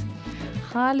المناسبات.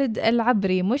 خالد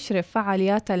العبري مشرف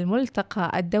فعاليات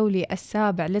الملتقى الدولي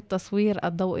السابع للتصوير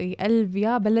الضوئي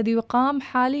الفياب الذي يقام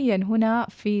حاليا هنا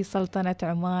في سلطنة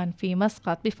عمان في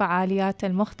مسقط بفعاليات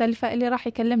المختلفة اللي راح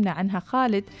يكلمنا عنها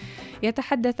خالد.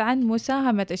 يتحدث عن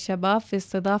مساهمة الشباب في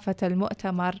استضافة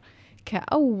المؤتمر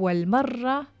كأول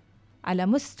مرة على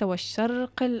مستوى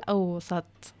الشرق الأوسط.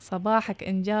 صباحك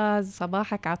إنجاز،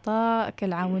 صباحك عطاء،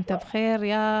 كل عام وانت بخير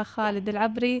يا خالد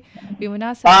العبري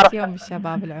بمناسبة يوم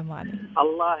الشباب العماني.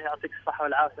 الله يعطيك الصحة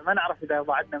والعافية. ما نعرف إذا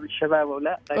وعدنا من الشباب أو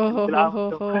لا، لكن كل عام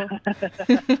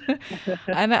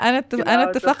وانتم أنا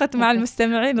اتفقت مع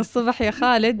المستمعين الصبح يا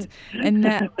خالد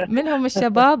إن منهم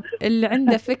الشباب اللي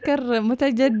عنده فكر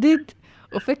متجدد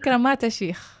وفكرة ما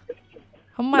تشيخ،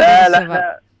 هم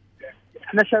الشباب.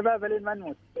 احنا شباب لين ما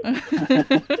نموت.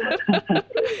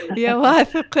 يا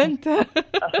واثق انت.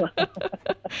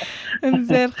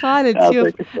 انزين خالد،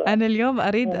 شوف انا اليوم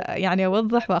اريد يعني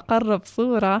اوضح واقرب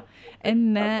صورة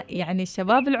ان يعني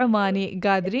الشباب العماني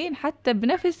قادرين حتى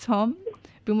بنفسهم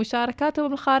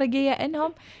بمشاركاتهم الخارجية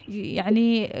انهم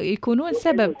يعني يكونون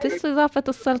سبب في استضافة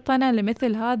السلطنة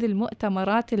لمثل هذه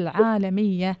المؤتمرات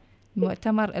العالمية.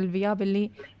 مؤتمر الفياب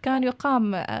اللي كان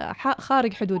يقام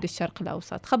خارج حدود الشرق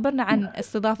الأوسط، خبرنا عن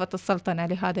استضافة السلطنة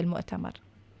لهذا المؤتمر.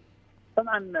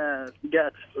 طبعا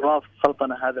جاءت استضافة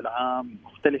السلطنة هذا العام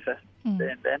مختلفة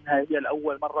لأنها هي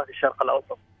الأول مرة في الشرق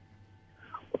الأوسط.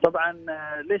 وطبعا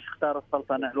ليش اختار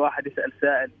السلطنة؟ الواحد يسأل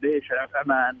سائل ليش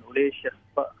عمان وليش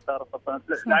اختار السلطنة؟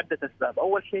 لعدة أسباب.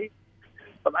 أول شيء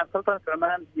طبعا سلطنة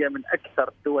عمان هي من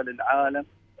أكثر دول العالم،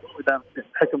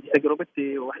 بحكم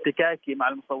تجربتي واحتكاكي مع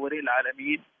المصورين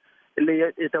العالميين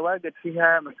اللي يتواجد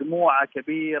فيها مجموعة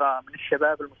كبيرة من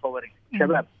الشباب المصورين.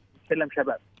 شباب، نتكلم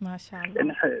شباب ما شاء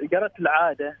الله. جرت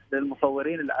العادة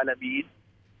للمصورين العالميين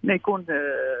انه يكون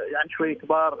يعني شوي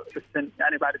كبار في السن،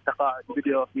 يعني بعد التقاعد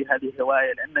فيديو في هذه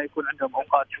الهواية، لأنه يكون عندهم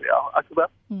أوقات شوي أكبر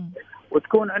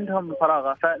وتكون عندهم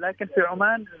فراغة. لكن في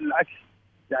عمان العكس،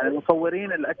 يعني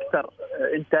المصورين الأكثر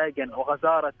إنتاجا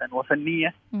وغزارة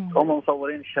وفنية هم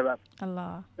مصورين الشباب.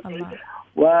 الله الله.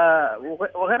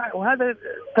 وهذا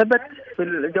ثبت في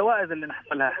الجوائز اللي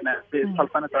نحصلها احنا في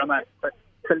سلطنة عمان.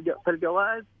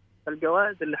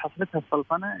 الجوائز اللي حصلتها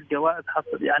السلطنة، الجوائز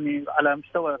حصل يعني على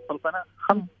مستوى السلطنة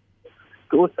 5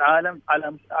 كؤوس عالم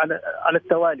على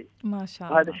التوالي. ما شاء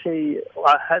الله.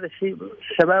 هذا الشيء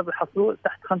الشباب حصلوه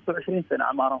تحت 25 سنة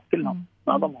أعمارهم كلهم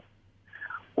معظمهم.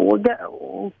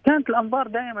 وكانت الأنظار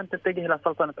دائما تتجه إلى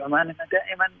سلطنة عمان إنها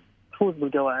دائما تفوز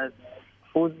بالجوائز،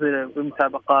 تفوز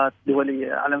بمسابقات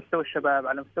دولية على مستوى الشباب،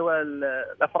 على مستوى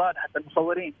الأفراد حتى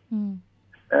المصورين.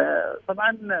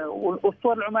 طبعا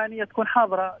والصور العمانية تكون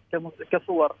حاضرة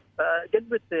كصور،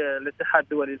 فجذبت الاتحاد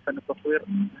الدولي لفن التصوير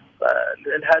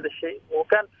لهذا الشيء.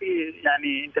 وكان في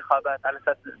يعني انتخابات على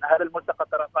أساس هذا الملتقى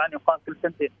طبعا يقام كل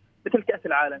سنتين مثل كأس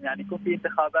العالم، يعني يكون في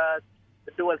انتخابات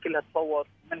الدول كلها تصوت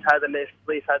من هذا اللي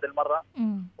يستضيف هذه المرة.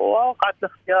 ووقعت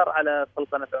الاختيار على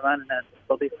سلطنة عمان أنها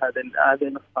تستضيف هذه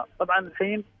النسخة. طبعا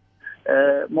الحين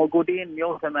موجودين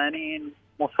 180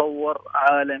 مصور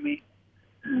عالمي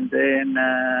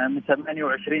من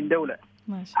 28 دولة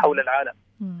حول العالم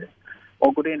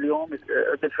موجودين اليوم.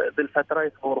 ذي الفترة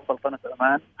يصوروا سلطنة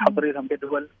عمان، حضرين لهم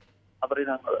جدول، حضرين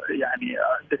لهم يعني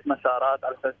عدة مسارات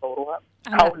على أساس يصوروها.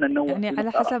 حاولنا ننوع يعني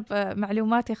على حسب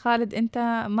معلوماتي خالد أنت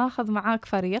ماخذ معاك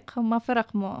فريق، هم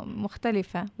فرق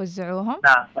مختلفة وزعوهم.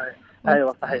 نعم صحيح.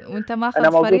 أيوة صحيح. وأنت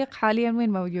ماخذ فريق حاليا وين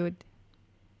موجود؟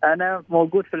 أنا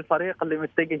موجود في الفريق اللي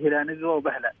متجه إلى نزوة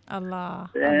وبهلة. الله.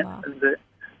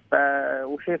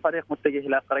 وشيء فريق متجه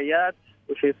إلى قريات،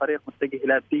 وشيء فريق متجه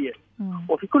إلى بدية.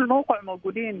 وفي كل موقع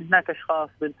موجودين هناك أشخاص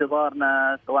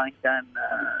بانتظارنا، سواء كان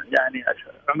يعني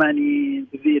عمانيين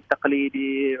بالزي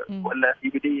التقليدي ولا في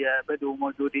بدية بدو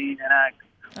موجودين هناك.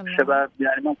 شباب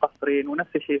يعني منقصرين.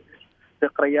 ونفس الشيء في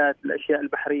قريات الأشياء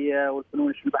البحرية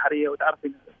والفنون البحرية،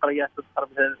 وتعرفين القريات تظهر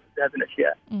بهذه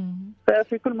الأشياء.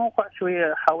 ففي كل موقع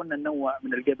شوية حاولنا ننوع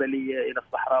من الجبلية إلى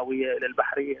الصحراوية إلى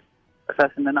البحرية،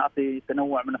 أساس أن نعطي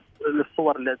تنوع من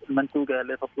الصور المنتوجة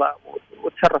اللي تطلع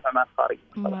وتشرف عمان خارج.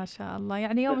 ما شاء الله.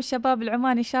 يعني يوم الشباب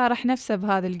العماني شارح نفسه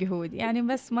بهذه الجهود، يعني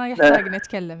بس ما يحتاج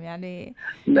نتكلم يعني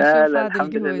لا هذه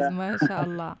الجهود. ما شاء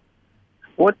الله.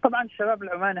 وطبعا الشباب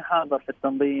العماني حاضر في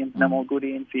التنظيم. احنا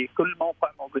موجودين في كل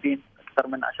موقع، موجودين أكثر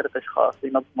من 10 أشخاص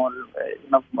ينظموا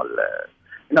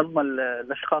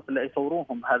الأشخاص اللي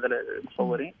يصوروهم هذا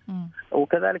المصورين.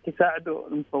 وكذلك يساعدوا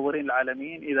المصورين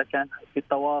العالميين إذا كان في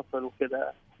تواصل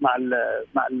وكذا مع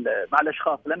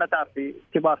الأشخاص، لأن تعرفي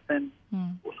كبار سن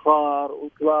وصغار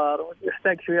وكبار،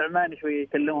 ويحتاج شوية عماني شوية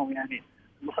يكلمهم، يعني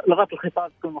لغة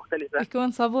الخطاب تكون مختلفة،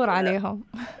 يكون صبور عليهم.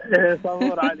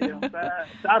 صبور عليهم.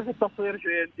 فتعرف التصوير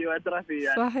شوية أنت وأدرى فيه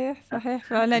يعني. صحيح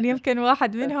فعلا. يمكن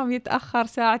واحد منهم يتأخر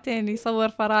ساعتين يصور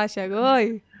فراشة،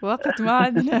 وقت ما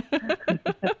عندنا.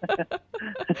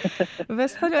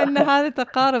 بس حلو ان هذا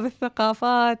تقارب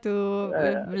الثقافات،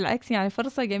 وبالعكس يعني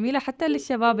فرصة جميلة حتى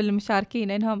للشباب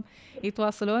المشاركين انهم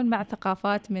يتواصلون مع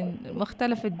ثقافات من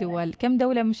مختلف الدول. كم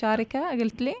دولة مشاركة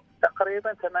قلت لي؟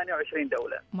 تقريبا 28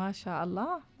 دولة. ما شاء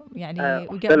الله. يعني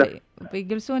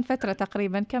بيجلسون فترة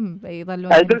تقريبا كم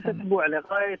يظلون؟ جلسة أسبوع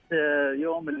لغاية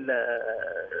يوم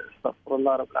استغفر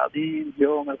الله رب العظيم،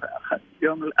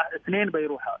 يوم الاثنين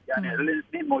بيروحوا، يعني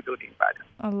الاثنين موجودين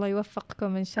بعدها. الله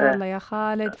يوفقكم إن شاء الله يا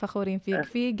خالد، فخورين فيك.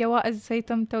 في جوائز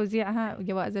سيتم توزيعها،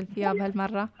 جوائز الثياب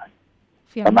هالمرة؟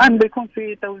 طبعا بيكون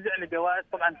في توزيع لجوائز.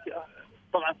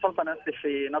 طبعا السلطنة نفس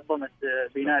الشيء نظمت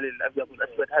بناء للأبيض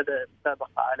والأسود، هذا مسابقة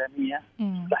عالمية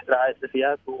تحت رعاية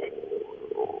الثياب،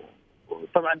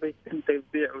 وطبعا بيتم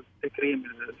توزيع وتكريم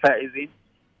الفائزين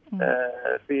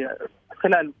في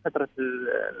خلال فترة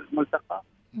الملتقى.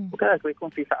 وكذلك بيكون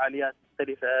في فعاليات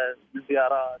مختلفة من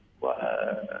زيارات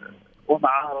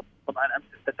ومعارض. طبعا أمس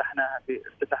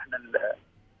افتتحنا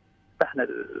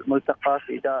الملتقى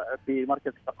في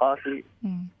مركز ثقافي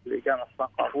لجامعة سلطان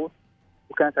قابوس،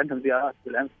 وكانت عندهم زيارات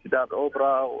بالأمس في دار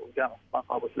الأوبرا وجامعة سلطان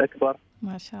قابوس الأكبر.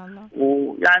 ما شاء الله.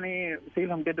 ويعني في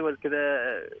لهم جدول كذا،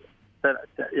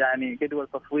 يعني جدول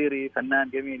تصويري فنان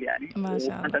جميل يعني. ما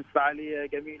شاء الله. وكانت فعالية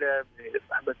جميلة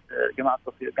بصحبة جماعة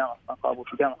التصوير جامعة سلطان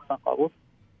قابوس وجامعة سلطان قابوس،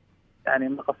 يعني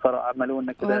ما قصروا عملوا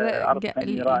لنا كذا عرض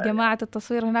فني رائع. جماعة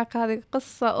التصوير هناك هذه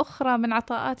قصة أخرى من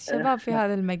عطاءات الشباب في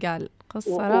هذا المجال،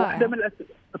 قصة رائعة.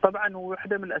 طبعا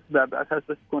واحدة من الأسباب أساس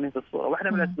بس تكوني في الصورة،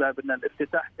 واحدة من الأسباب أن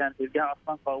الافتتاح كان في جامعة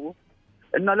سلطان قابوس،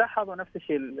 إنه لاحظوا نفس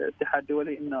الشيء الاتحاد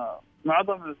الدولي، إنه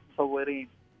معظم المصورين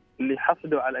اللي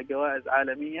حصلوا على جوائز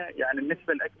عالمية يعني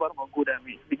النسبة الأكبر موجودة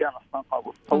في جامعة سلطان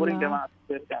قابوس، مصورين جامعة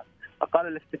التصوير كان. فقال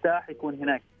الافتتاح يكون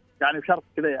هناك، يعني بشرط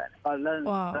كذا، يعني قال لا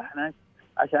نفتح هناك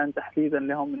عشان تحفيزا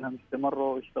لهم انهم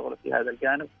يستمروا ويشتغلوا في هذا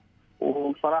الجانب.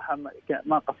 وصراحه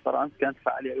ما قصروا، امس كانت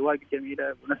فعاليه واجد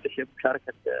جميله، ونفس الشيء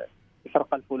بمشاركه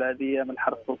الفرقه الفولاذيه من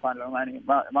حرس السلطان العماني،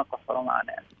 ما قصروا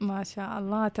معنا يعني. ما شاء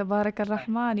الله تبارك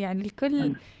الرحمن. يعني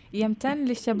الكل يمتن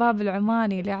للشباب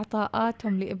العماني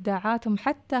لعطاءاتهم لإبداعاتهم،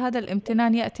 حتى هذا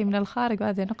الامتنان يأتي من الخارج،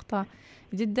 وهذه نقطة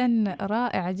جدا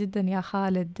رائعة جدا يا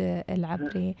خالد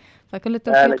العبري. فكل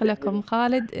التوفيق لكم.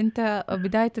 خالد، أنت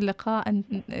بداية اللقاء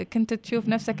كنت تشوف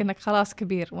نفسك أنك خلاص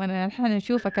كبير، ونحن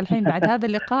نشوفك الحين بعد هذا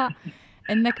اللقاء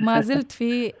أنك ما زلت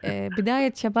في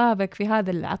بداية شبابك في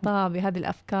هذا العطاء، بهذه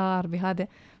الأفكار، بهذا،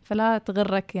 فلا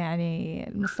تغرك يعني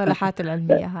المصطلحات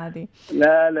العلمية هذه.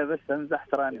 لا بس أمزح،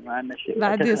 تراني مع أن الشيء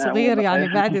بعدي صغير،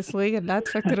 يعني بعدي صغير، لا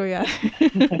تفكروا يعني.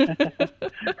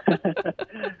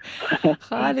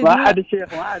 خالد ما حد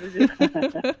شيخ،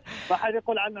 ما حد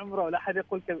يقول عن عمره، ولا حد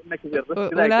يقول إنك كبير،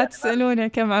 ولا تسألوني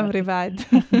كم عمري بعد.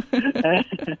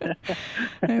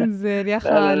 انزين يا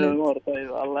خالد.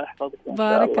 طيب، الله يحفظك.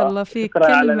 بارك الله فيك.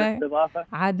 كلمة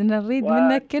عاد نريد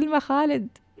منك كلمة خالد،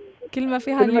 كلمة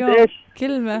في هذا اليوم،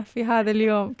 كلمة في هذا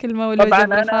اليوم، كلمة والوجه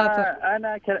بالخاطر.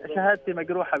 أنا شهادتي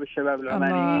مجروحة بالشباب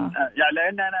العمانيين، يعني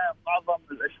لأن أنا معظم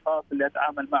الأشخاص اللي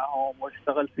أتعامل معهم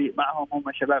واشتغل معهم هم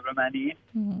شباب عمانيين،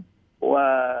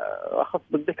 وأخص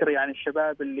بالذكر يعني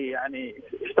الشباب اللي يعني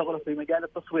اشتغلوا في مجال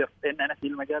التصوير، لأن أنا في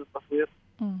مجال التصوير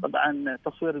طبعا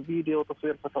تصوير فيديو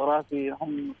وتصوير فوتوغرافي،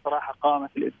 هم صراحة قامة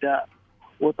في الإبداع،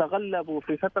 وتغلبوا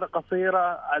في فترة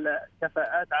قصيرة على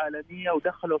كفاءات عالمية،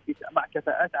 ودخلوا مع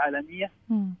كفاءات عالمية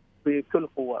بكل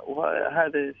قوة.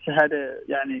 وهذا الشهادة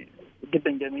يعني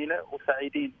جدا جميلة،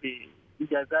 وسعيدين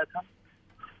بإنجازاتهم.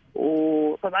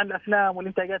 وطبعا الأفلام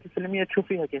والإنتاجات الفيلمية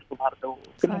تشوفيها كيف ظهرت،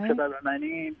 كلهم شباب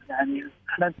عمانيين. يعني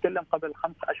احنا نتكلم قبل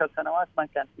 15 سنوات ما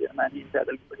كان في عمانيين في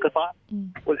هذا القطاع،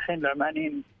 والحين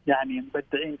العمانيين يعني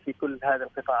مبدعين في كل هذه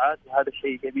القطاعات، وهذا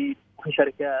شيء جميل. وفي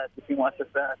شركات وفي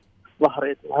مؤسسات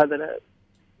ظهرت، وهذا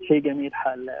شيء جميل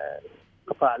حال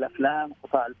قطاع الأفلام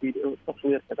وقطاع الفيديو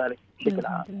والتصوير كذلك بشكل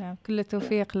عام. كل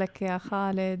التوفيق لك يا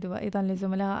خالد، وأيضا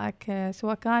لزملائك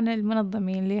سواء كان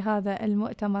المنظمين لهذا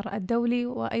المؤتمر الدولي،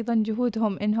 وأيضا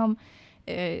جهودهم إنهم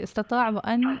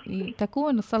استطاعوا أن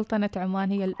تكون سلطنة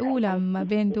عمان هي الأولى ما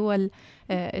بين دول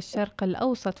الشرق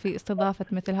الأوسط في استضافة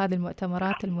مثل هذه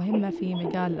المؤتمرات المهمة في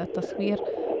مجال التصوير.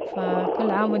 فكل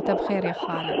عام وانت بخير يا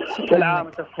خالد. شكرا. كل عام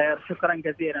وانت بخير، شكرا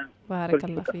جزيلا. بارك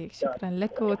الله فيك، شكرا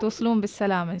لك، وتوصلون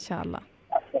بالسلامة إن شاء الله.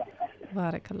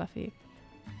 بارك الله فيك.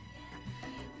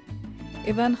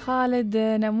 إذن خالد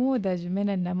نموذج من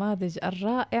النماذج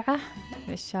الرائعة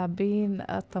للشابين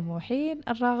الطموحين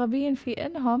الراغبين في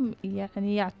أنهم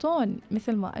يعني يعطون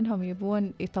مثل ما أنهم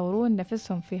يبون يطورون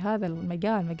نفسهم في هذا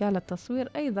المجال، مجال التصوير،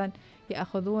 أيضا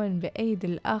يأخذون بأيدي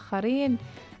الآخرين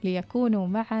ليكونوا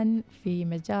معا في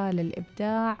مجال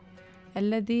الإبداع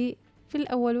الذي في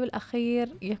الأول والأخير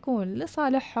يكون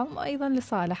لصالحهم وأيضا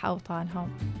لصالح أوطانهم.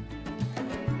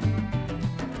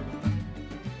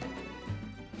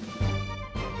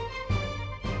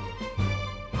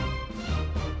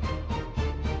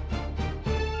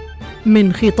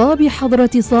 من خطاب حضرة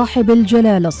صاحب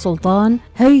الجلالة السلطان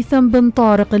هيثم بن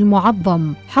طارق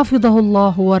المعظم حفظه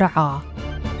الله ورعاه.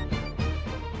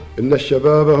 إن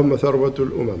الشباب هم ثروة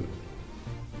الأمم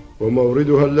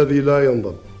وموردها الذي لا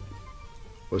ينضب،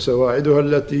 وسواعدها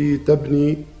التي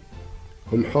تبني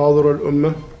هم حاضر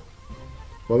الأمة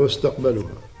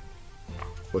ومستقبلها،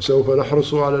 وسوف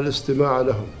نحرص على الاستماع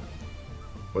لهم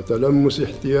وتلمس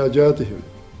احتياجاتهم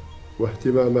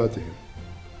واهتماماتهم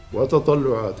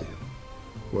وتطلعاتهم،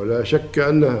 ولا شك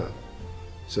أنها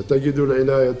ستجد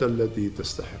العناية التي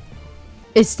تستحق.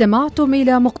 استمعتم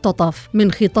إلى مقتطف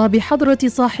من خطاب حضرة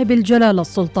صاحب الجلالة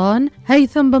السلطان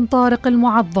هيثم بن طارق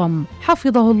المعظم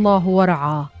حفظه الله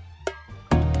ورعاه.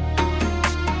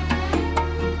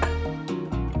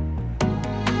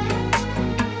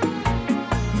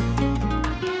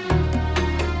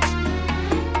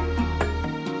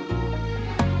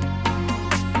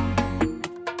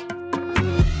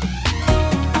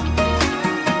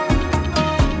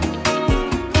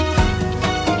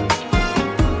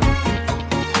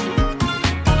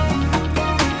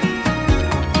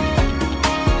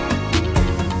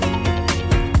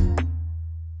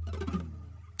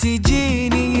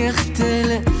 تجيني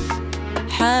يختلف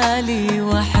حالي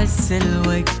وأحس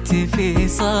الوقت في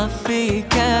صفي،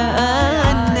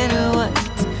 كأن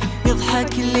الوقت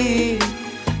يضحك لي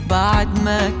بعد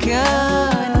ما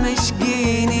كان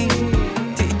مشقيني.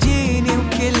 تجيني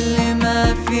وكل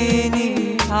ما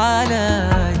فيني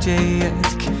على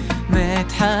جيتك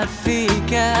متحفي،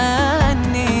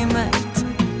 كأني مت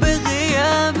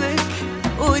بغيابك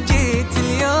وجيت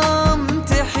اليوم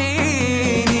تحيني.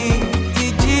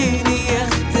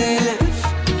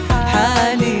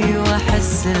 حالي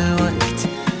وأحس الوقت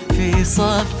في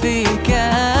صفي،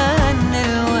 كأن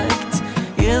الوقت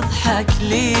يضحك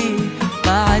لي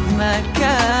بعد ما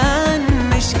كان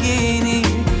مشقيني.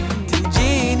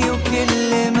 تجيني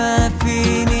وكل ما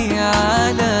فيني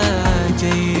على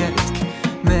جيتك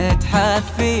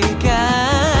متحفي،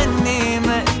 كأني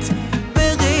مت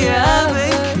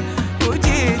بغيابك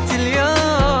وجيت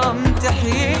اليوم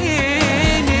تحييني.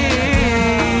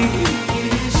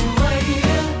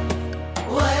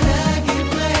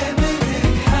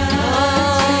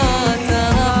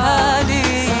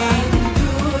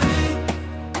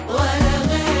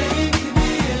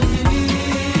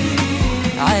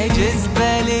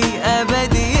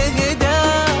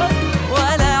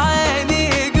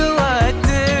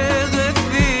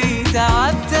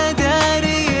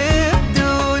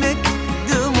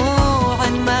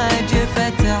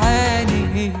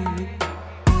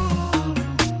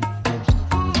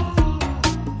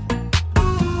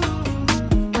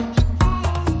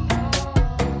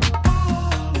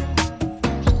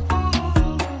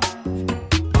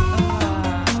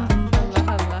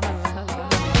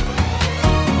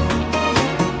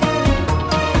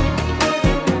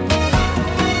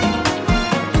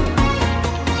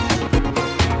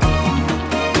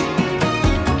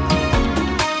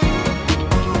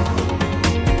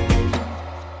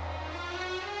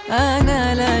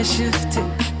 أنا لا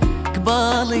شفتك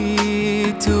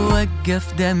قبالي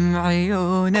توقف دمعي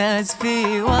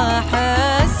ونزفي،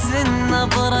 وأحس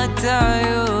نظرة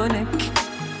عيونك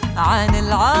عن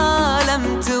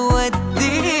العالم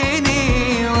توديني،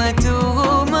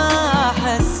 وتوه ما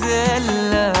أحس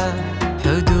إلا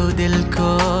حدود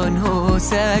الكون هو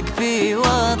سقفي،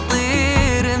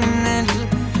 وأطير من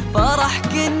الفرح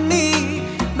كني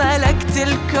ملكت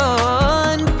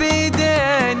الكون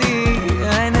بيديني.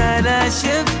 أنا لا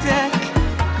شفتك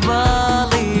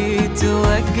قبالي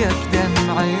توقف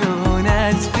دمعي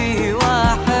ونزفي،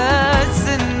 وأحس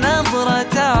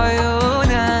نظرة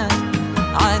عيونك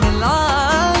عن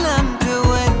العالم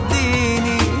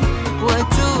توديني،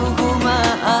 وتوه ما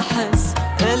أحس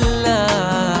إلا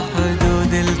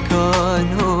حدود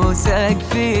الكون هو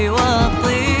سقفي،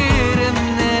 وأطير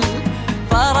من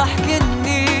الفرح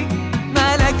كني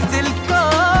ملكت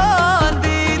الكون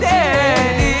بيديني.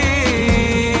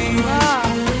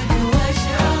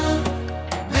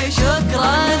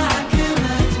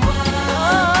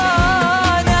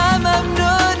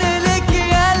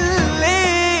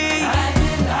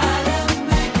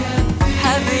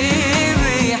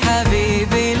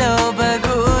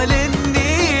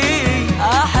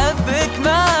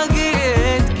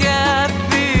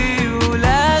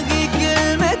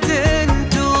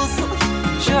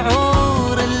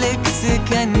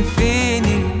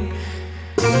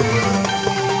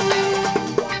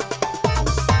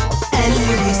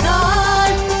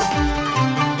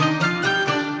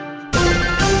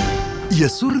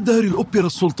 يسر دار الأوبرا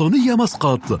السلطانية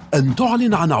مسقط أن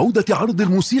تعلن عن عودة عرض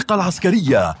الموسيقى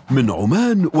العسكرية من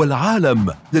عمان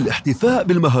والعالم للاحتفاء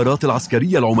بالمهارات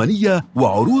العسكرية العمانية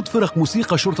وعروض فرق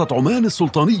موسيقى شرطة عمان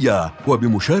السلطانية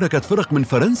وبمشاركة فرق من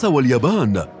فرنسا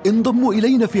واليابان. انضموا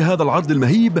إلينا في هذا العرض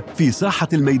المهيب في ساحة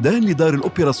الميدان لدار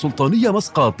الأوبرا السلطانية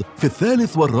مسقط في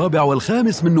 3 والرابع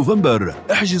و5 من نوفمبر.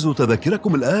 احجزوا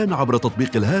تذاكركم الآن عبر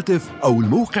تطبيق الهاتف أو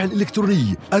الموقع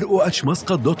الإلكتروني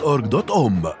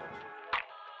rohmuscat.org.om.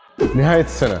 نهاية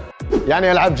السنة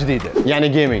يعني ألعاب جديدة، يعني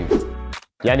جيمينج،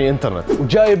 يعني إنترنت،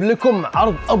 وجايب لكم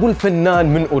عرض أبو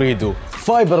الفنان من أريده،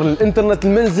 فايبر الإنترنت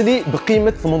المنزلي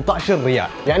بقيمة 18 ريال،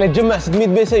 يعني تجمع 600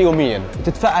 بيسة يومياً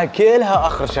وتدفعها كلها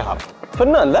آخر الشهر.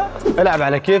 فنان لا؟ العب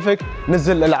على كيفك،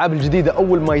 نزل الألعاب الجديدة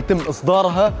أول ما يتم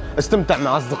إصدارها، استمتع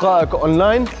مع أصدقائك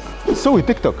أونلاين، سوي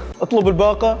تيك توك، اطلب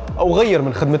الباقة أو غير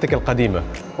من خدمتك القديمة،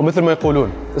 ومثل ما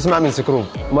يقولون اسمع من سكروب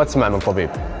وما تسمع من طبيب.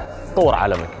 طور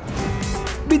عالمك.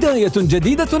 بداية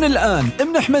جديدة الآن،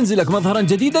 امنح منزلك مظهرا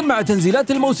جديدا مع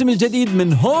تنزيلات الموسم الجديد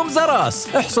من هوم زراس.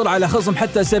 احصل على خصم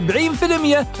حتى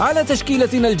 70% على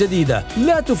تشكيلتنا الجديدة.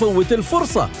 لا تفوت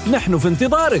الفرصة، نحن في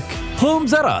انتظارك. هوم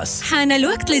زراس. حان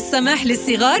الوقت للسماح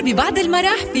للصغار ببعض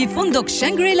المرح في فندق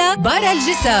شانغريلا بار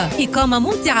الجزء. إقامة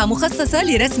ممتعة مخصصة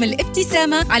لرسم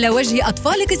الابتسامة على وجه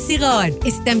أطفالك الصغار.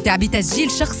 استمتع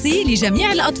بتسجيل شخصي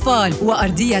لجميع الأطفال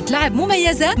وأرضية لعب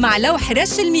مميزة مع لوح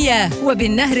رش المياه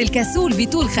وبالنهر الكسول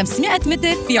بطول 500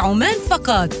 متر في عمان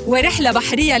فقط، ورحلة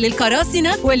بحرية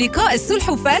للقراصنة ولقاء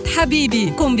السلحفاة حبيبي.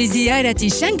 قم بزيارة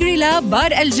شانغريلا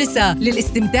بار الجزء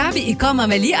للاستمتاع بإقامة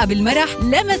مليئة بالمرح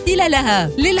لا مثيل لها.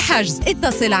 للحجز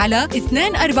اتصل على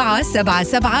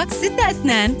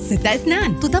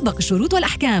 24776262. تطبق الشروط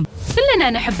والأحكام. كلنا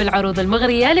نحب العروض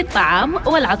المغرية للطعام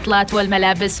والعطلات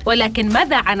والملابس، ولكن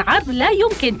ماذا عن عرض لا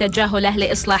يمكن تجاهله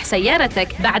لإصلاح سيارتك؟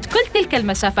 بعد كل تلك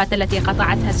المسافات التي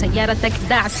قطعتها سيارتك،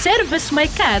 دع سيرفيس ماي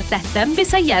كار تهتم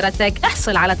بسيارتك.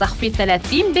 احصل على تخفيض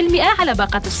 30% على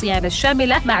باقة الصيانة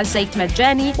الشاملة مع زيت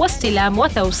مجاني واستلام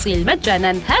وتوصيل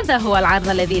مجانا. هذا هو العرض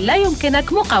الذي لا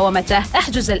يمكنك مقاومته.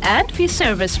 احجز الآن في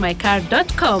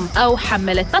servicemycar.com أو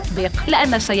حمل التطبيق،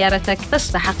 لأن سيارتك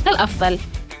تستحق الأفضل.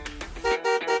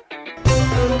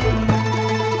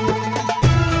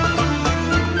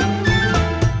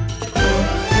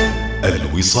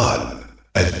 الوصال،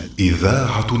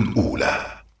 الإذاعة الأولى.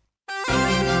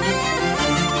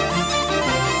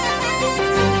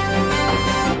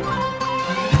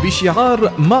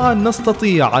 بشعار معا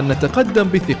نستطيع أن نتقدم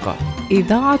بثقة،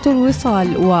 إذاعة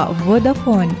الوصال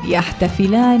وفودافون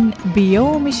يحتفلان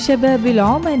بيوم الشباب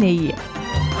العماني.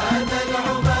 هذا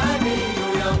العماني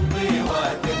يمضي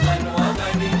واثقا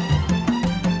وغني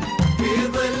في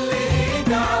ظله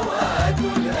دعوات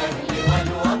الأهل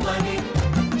والوطن.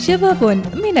 شباب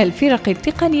من الفرق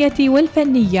التقنية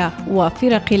والفنية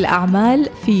وفرق الأعمال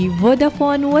في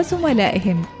فودافون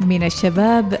وزملائهم من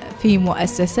الشباب في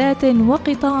مؤسسات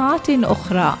وقطاعات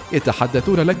أخرى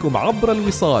يتحدثون لكم عبر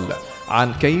الوصال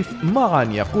عن كيف معا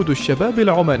يقود الشباب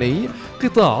العماني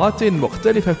قطاعات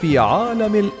مختلفة في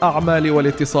عالم الأعمال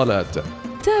والاتصالات.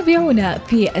 تابعونا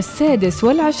في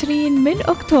 26 من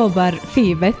أكتوبر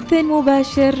في بث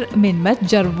مباشر من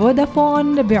متجر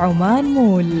فودافون بعمان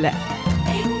مول.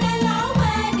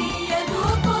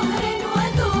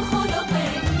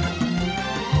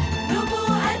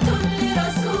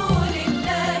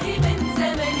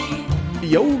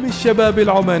 يوم الشباب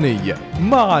العماني،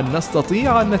 معا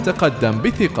نستطيع أن نتقدم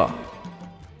بثقة.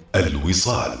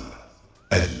 الوصال،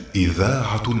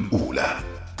 الإذاعة الأولى.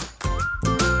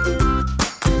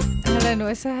 أهلا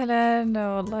وسهلا،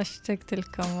 والله اشتقت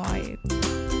لكم وايد.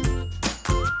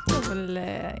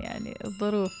 يعني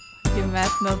الظروف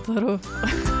جمعتنا الظروف.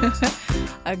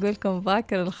 أقولكم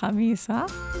باكر الخميس،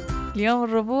 اليوم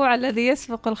الربوع الذي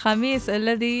يسبق الخميس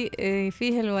الذي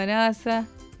فيه الوناسة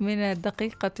من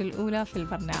الدقيقة الأولى في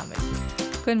البرنامج.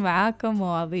 كن معاكم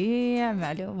مواضيع،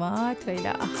 معلومات وإلى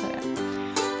آخره.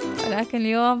 ولكن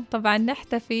اليوم طبعا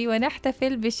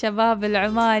نحتفل بالشباب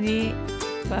العماني.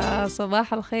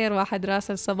 فصباح الخير، واحد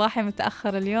راسل صباحي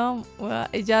متأخر اليوم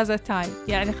وإجازة تايم،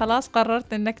 يعني خلاص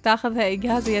قررت أنك تاخذها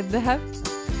إجازة الذهب.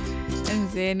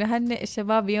 انزين، نهنئ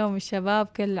الشباب يوم الشباب،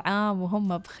 كل عام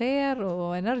وهم بخير،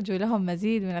 ونرجو لهم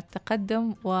مزيد من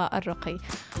التقدم والرقي.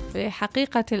 في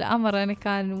حقيقة الأمر أنا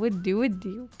كان ودي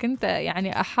وكنت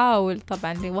يعني أحاول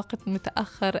طبعا لوقت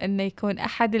متأخر أنه يكون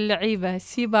أحد اللعيبة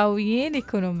السيباويين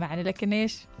يكونوا معنا، لكن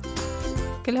إيش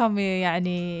كلهم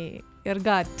يعني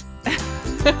يرقاد.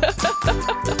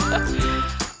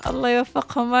 الله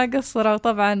يوفقهم، ما قصروا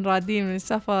طبعا، رادين من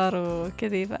سفر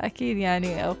وكذي، فأكيد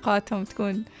يعني أوقاتهم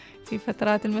تكون في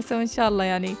فترات المساء، وإن شاء الله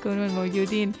يعني يكونون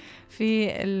موجودين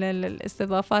في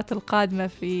الاستضافات القادمة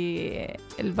في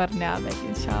البرنامج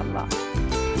إن شاء الله.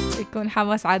 يكون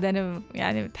حماس عاد. أنا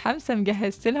يعني متحمسة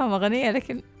مجهزت لهم أغنية،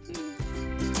 لكن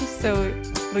شو أسوي؟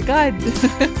 رقاد.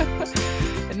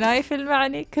 نايف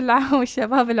المعني. كل عام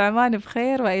والشباب العمان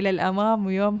بخير وإلى الأمام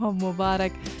ويومهم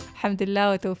مبارك. الحمد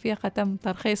لله وتوفيقه تم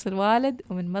ترخيص الوالد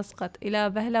ومن مسقط إلى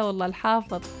بهلة، والله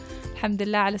الحافظ. الحمد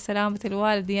لله على سلامة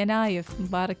الوالد يا نايف.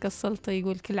 مبارك السلطة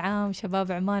يقول كل عام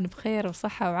وشباب عمان بخير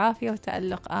وصحة وعافية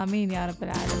وتألق، آمين يا رب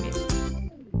العالمين.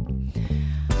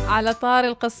 على طار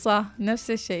القصة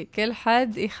نفس الشيء، كل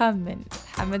حد يخمن.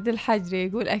 حمد الحجري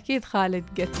يقول أكيد خالد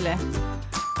قتله.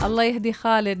 الله يهدي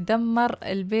خالد، دمر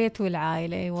البيت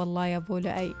والعائلة. والله يا أبو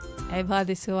لؤي عيب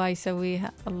هذه سوا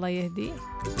يسويها، الله يهديه.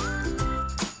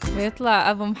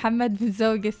 ويطلع أبو محمد من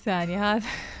زوج الثاني هذا.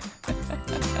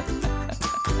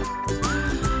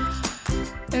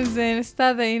 إنزين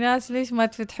أستاذة إيناس، ليش ما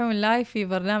تفتحون لايف في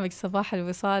برنامج صباح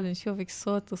الوصال نشوفك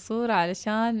صوت وصورة،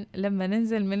 علشان لما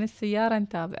ننزل من السيارة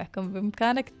نتابعكم.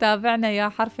 بإمكانك تتابعنا يا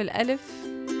حرف الألف،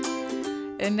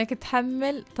 إنك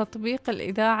تحمل تطبيق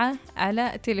الإذاعة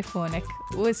على تليفونك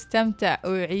واستمتع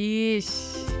وعيش.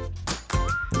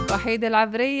 وحيدة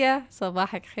العبرية،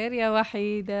 صباحك خير يا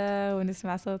وحيدة،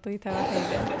 ونسمع صوتيتها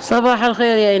وحيدة. صباح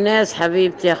الخير يا إيناس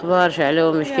حبيبتي، أخبار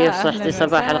شعلومش؟ كيف صحتي؟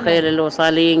 صباح الخير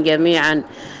للوصاليين جميعا.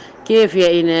 كيف يا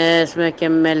إيناس ما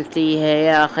كملتيها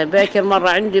يا أخي؟ باكر مرة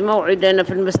عندي موعد أنا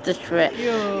في المستشفى،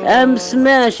 أمس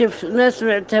ما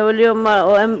سمعتها، واليوم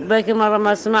باكر مرة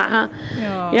ما أسمعها.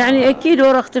 يعني أكيد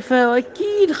ورا اختفى،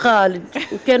 وأكيد خالد،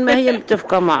 وكان ما هي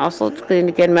متفقة معه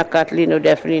صدقيني، كان ما قاتلينه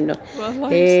ودافنينه.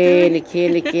 هينك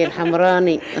يا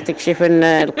الحمراني تكشف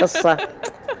لنا القصة.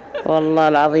 والله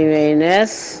العظيم يا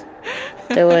إيناس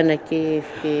توانا كيف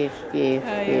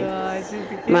أيوة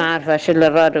ما عارفة شل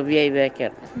الرادو بياي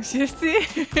باكر. شفتي؟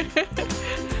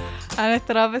 أنا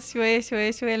ترى بس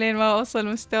شوي لين ما أوصل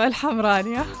مستوى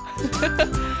الحمراني.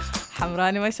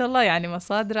 حمراني ما شاء الله يعني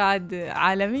مصادر عاد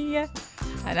عالمية.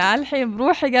 أنا الحين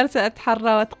بروحي جالسة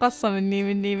أتحرى وأتقصى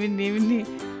مني.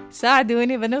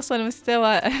 ساعدوني بنوصل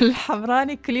مستوى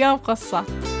الحمراني كل يوم قصة.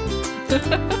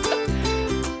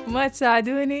 ما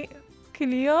تساعدوني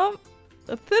كل يوم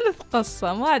ثلث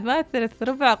قصة، ما ثلث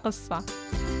ربع قصة.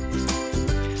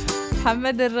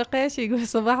 محمد الرقيش يقول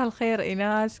صباح الخير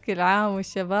إيناس، كل عام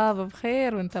والشباب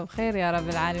بخير وانت بخير يا رب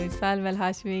العالمين. سالمة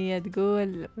الهاشمية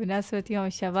تقول بمناسبة يوم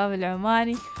الشباب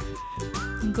العماني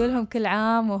نقولهم كل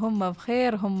عام وهم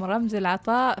بخير، هم رمز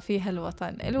العطاء في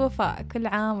هالوطن، الوفاء. كل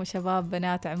عام وشباب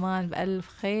بنات عمان بألف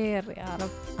خير يا رب،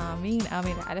 آمين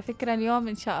آمين. على فكرة اليوم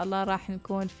إن شاء الله راح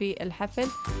نكون في الحفل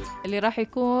اللي راح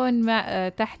يكون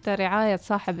تحت رعاية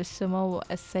صاحب السمو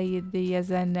السيد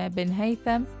يزن بن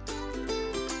هيثم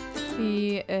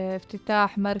في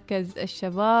افتتاح مركز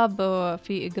الشباب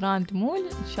في جراند مول.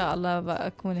 إن شاء الله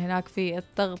بأكون هناك في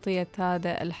تغطية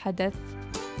هذا الحدث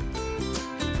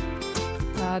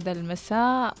هذا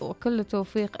المساء. وكل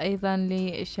توفيق أيضا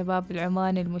للشباب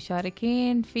العماني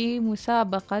المشاركين في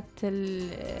مسابقة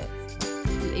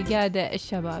الإجادة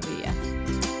الشبابية.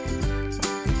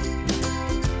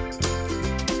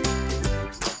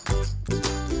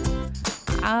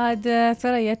 عاد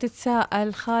ثريا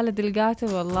تتساءل خالد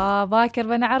القاتل، والله باكر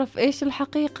بنعرف إيش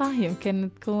الحقيقة، يمكن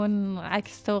تكون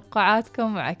عكس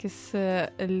توقعاتكم وعكس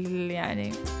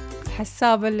يعني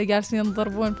الحسابة اللي جالسين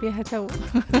ينضربون فيها تو.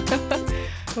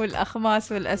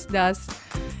 والأخماس والأسداس.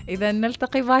 إذا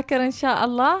نلتقي باكر إن شاء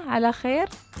الله على خير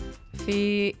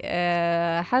في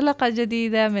حلقة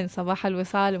جديدة من صباح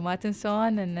الوصال. وما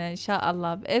تنسون إن شاء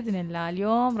الله بإذن الله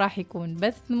اليوم راح يكون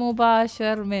بث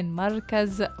مباشر من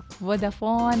مركز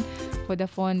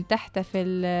فودافون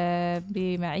تحتفل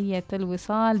بمعية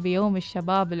الوصال بيوم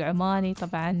الشباب العماني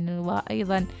طبعا،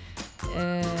 وأيضا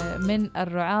من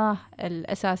الرعاة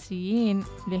الأساسيين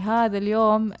لهذا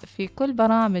اليوم في كل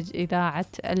برامج إذاعة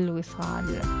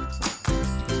الوصال.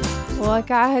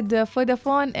 وكعهد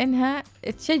فودافون إنها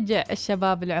تشجع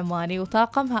الشباب العماني،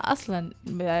 وطاقمها أصلا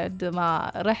بعد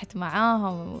ما رحت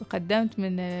معاهم وقدمت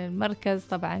من المركز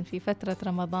طبعا في فترة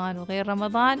رمضان وغير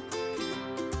رمضان،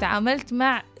 تعاملت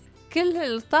مع كل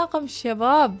الطاقم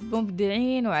الشباب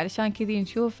مبدعين، وعلشان كذي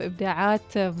نشوف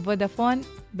إبداعات فودافون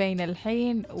بين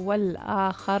الحين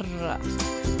والآخر.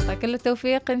 فكل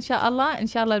التوفيق إن شاء الله. إن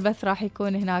شاء الله البث راح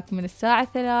يكون هناك من الساعة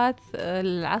 3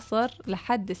 العصر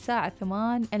لحد الساعة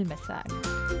 8 المساء.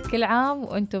 كل عام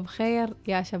وأنتم بخير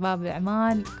يا شباب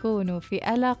العمان، كونوا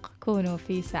في ألق، كونوا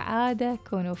في سعادة،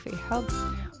 كونوا في حب،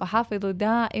 وحافظوا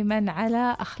دائما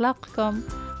على أخلاقكم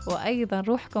وأيضا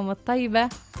روحكم الطيبة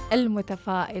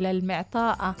المتفائلة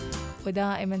المعطاءة.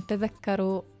 ودائما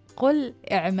تذكروا قل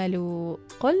اعملوا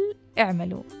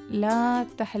اعملوا، لا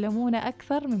تحلمون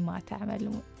أكثر مما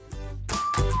تعملون.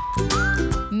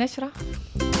 نشرة.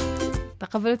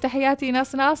 تقبلوا تحياتي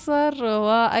ناس ناصر،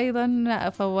 وأيضا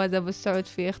فواز أبو السعود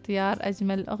في اختيار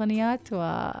أجمل الأغنيات،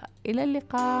 وإلى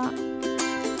اللقاء.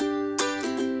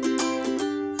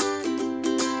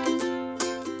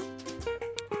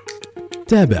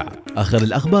 تابع آخر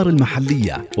الأخبار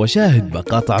المحلية وشاهد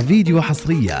مقاطع فيديو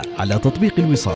حصرية على تطبيق الوصال.